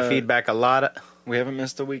 We like a feedback a lot. We haven't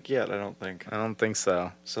missed a week yet, I don't think. I don't think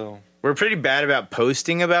so. So We're pretty bad about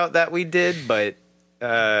posting about that we did, but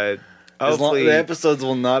hopefully the episodes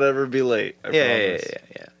will not ever be late. I promise.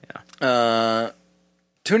 Yeah.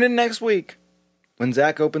 Tune in next week when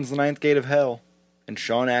Zach opens the ninth gate of hell and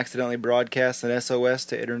Sean accidentally broadcasts an SOS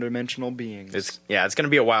to interdimensional beings. It's gonna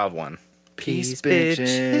be a wild one. Peace, bitches.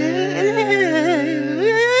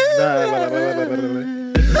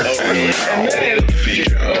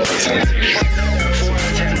 Feature of the science fiction. 4 out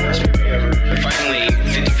of 10 worst movie ever. Finally,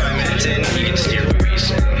 55 minutes in, he gets to your movies.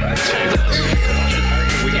 That's what it does.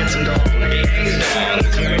 We get some dog. Gangs Dawn.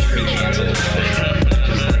 This movie should be canceled.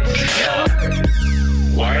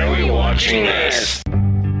 Why are we watching this?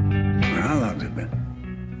 How long's it been?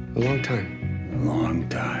 A long time. A long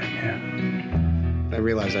time, yeah. I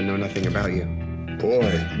realize I know nothing about you.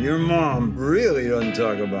 Boy, your mom really doesn't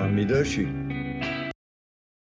talk about me, does she?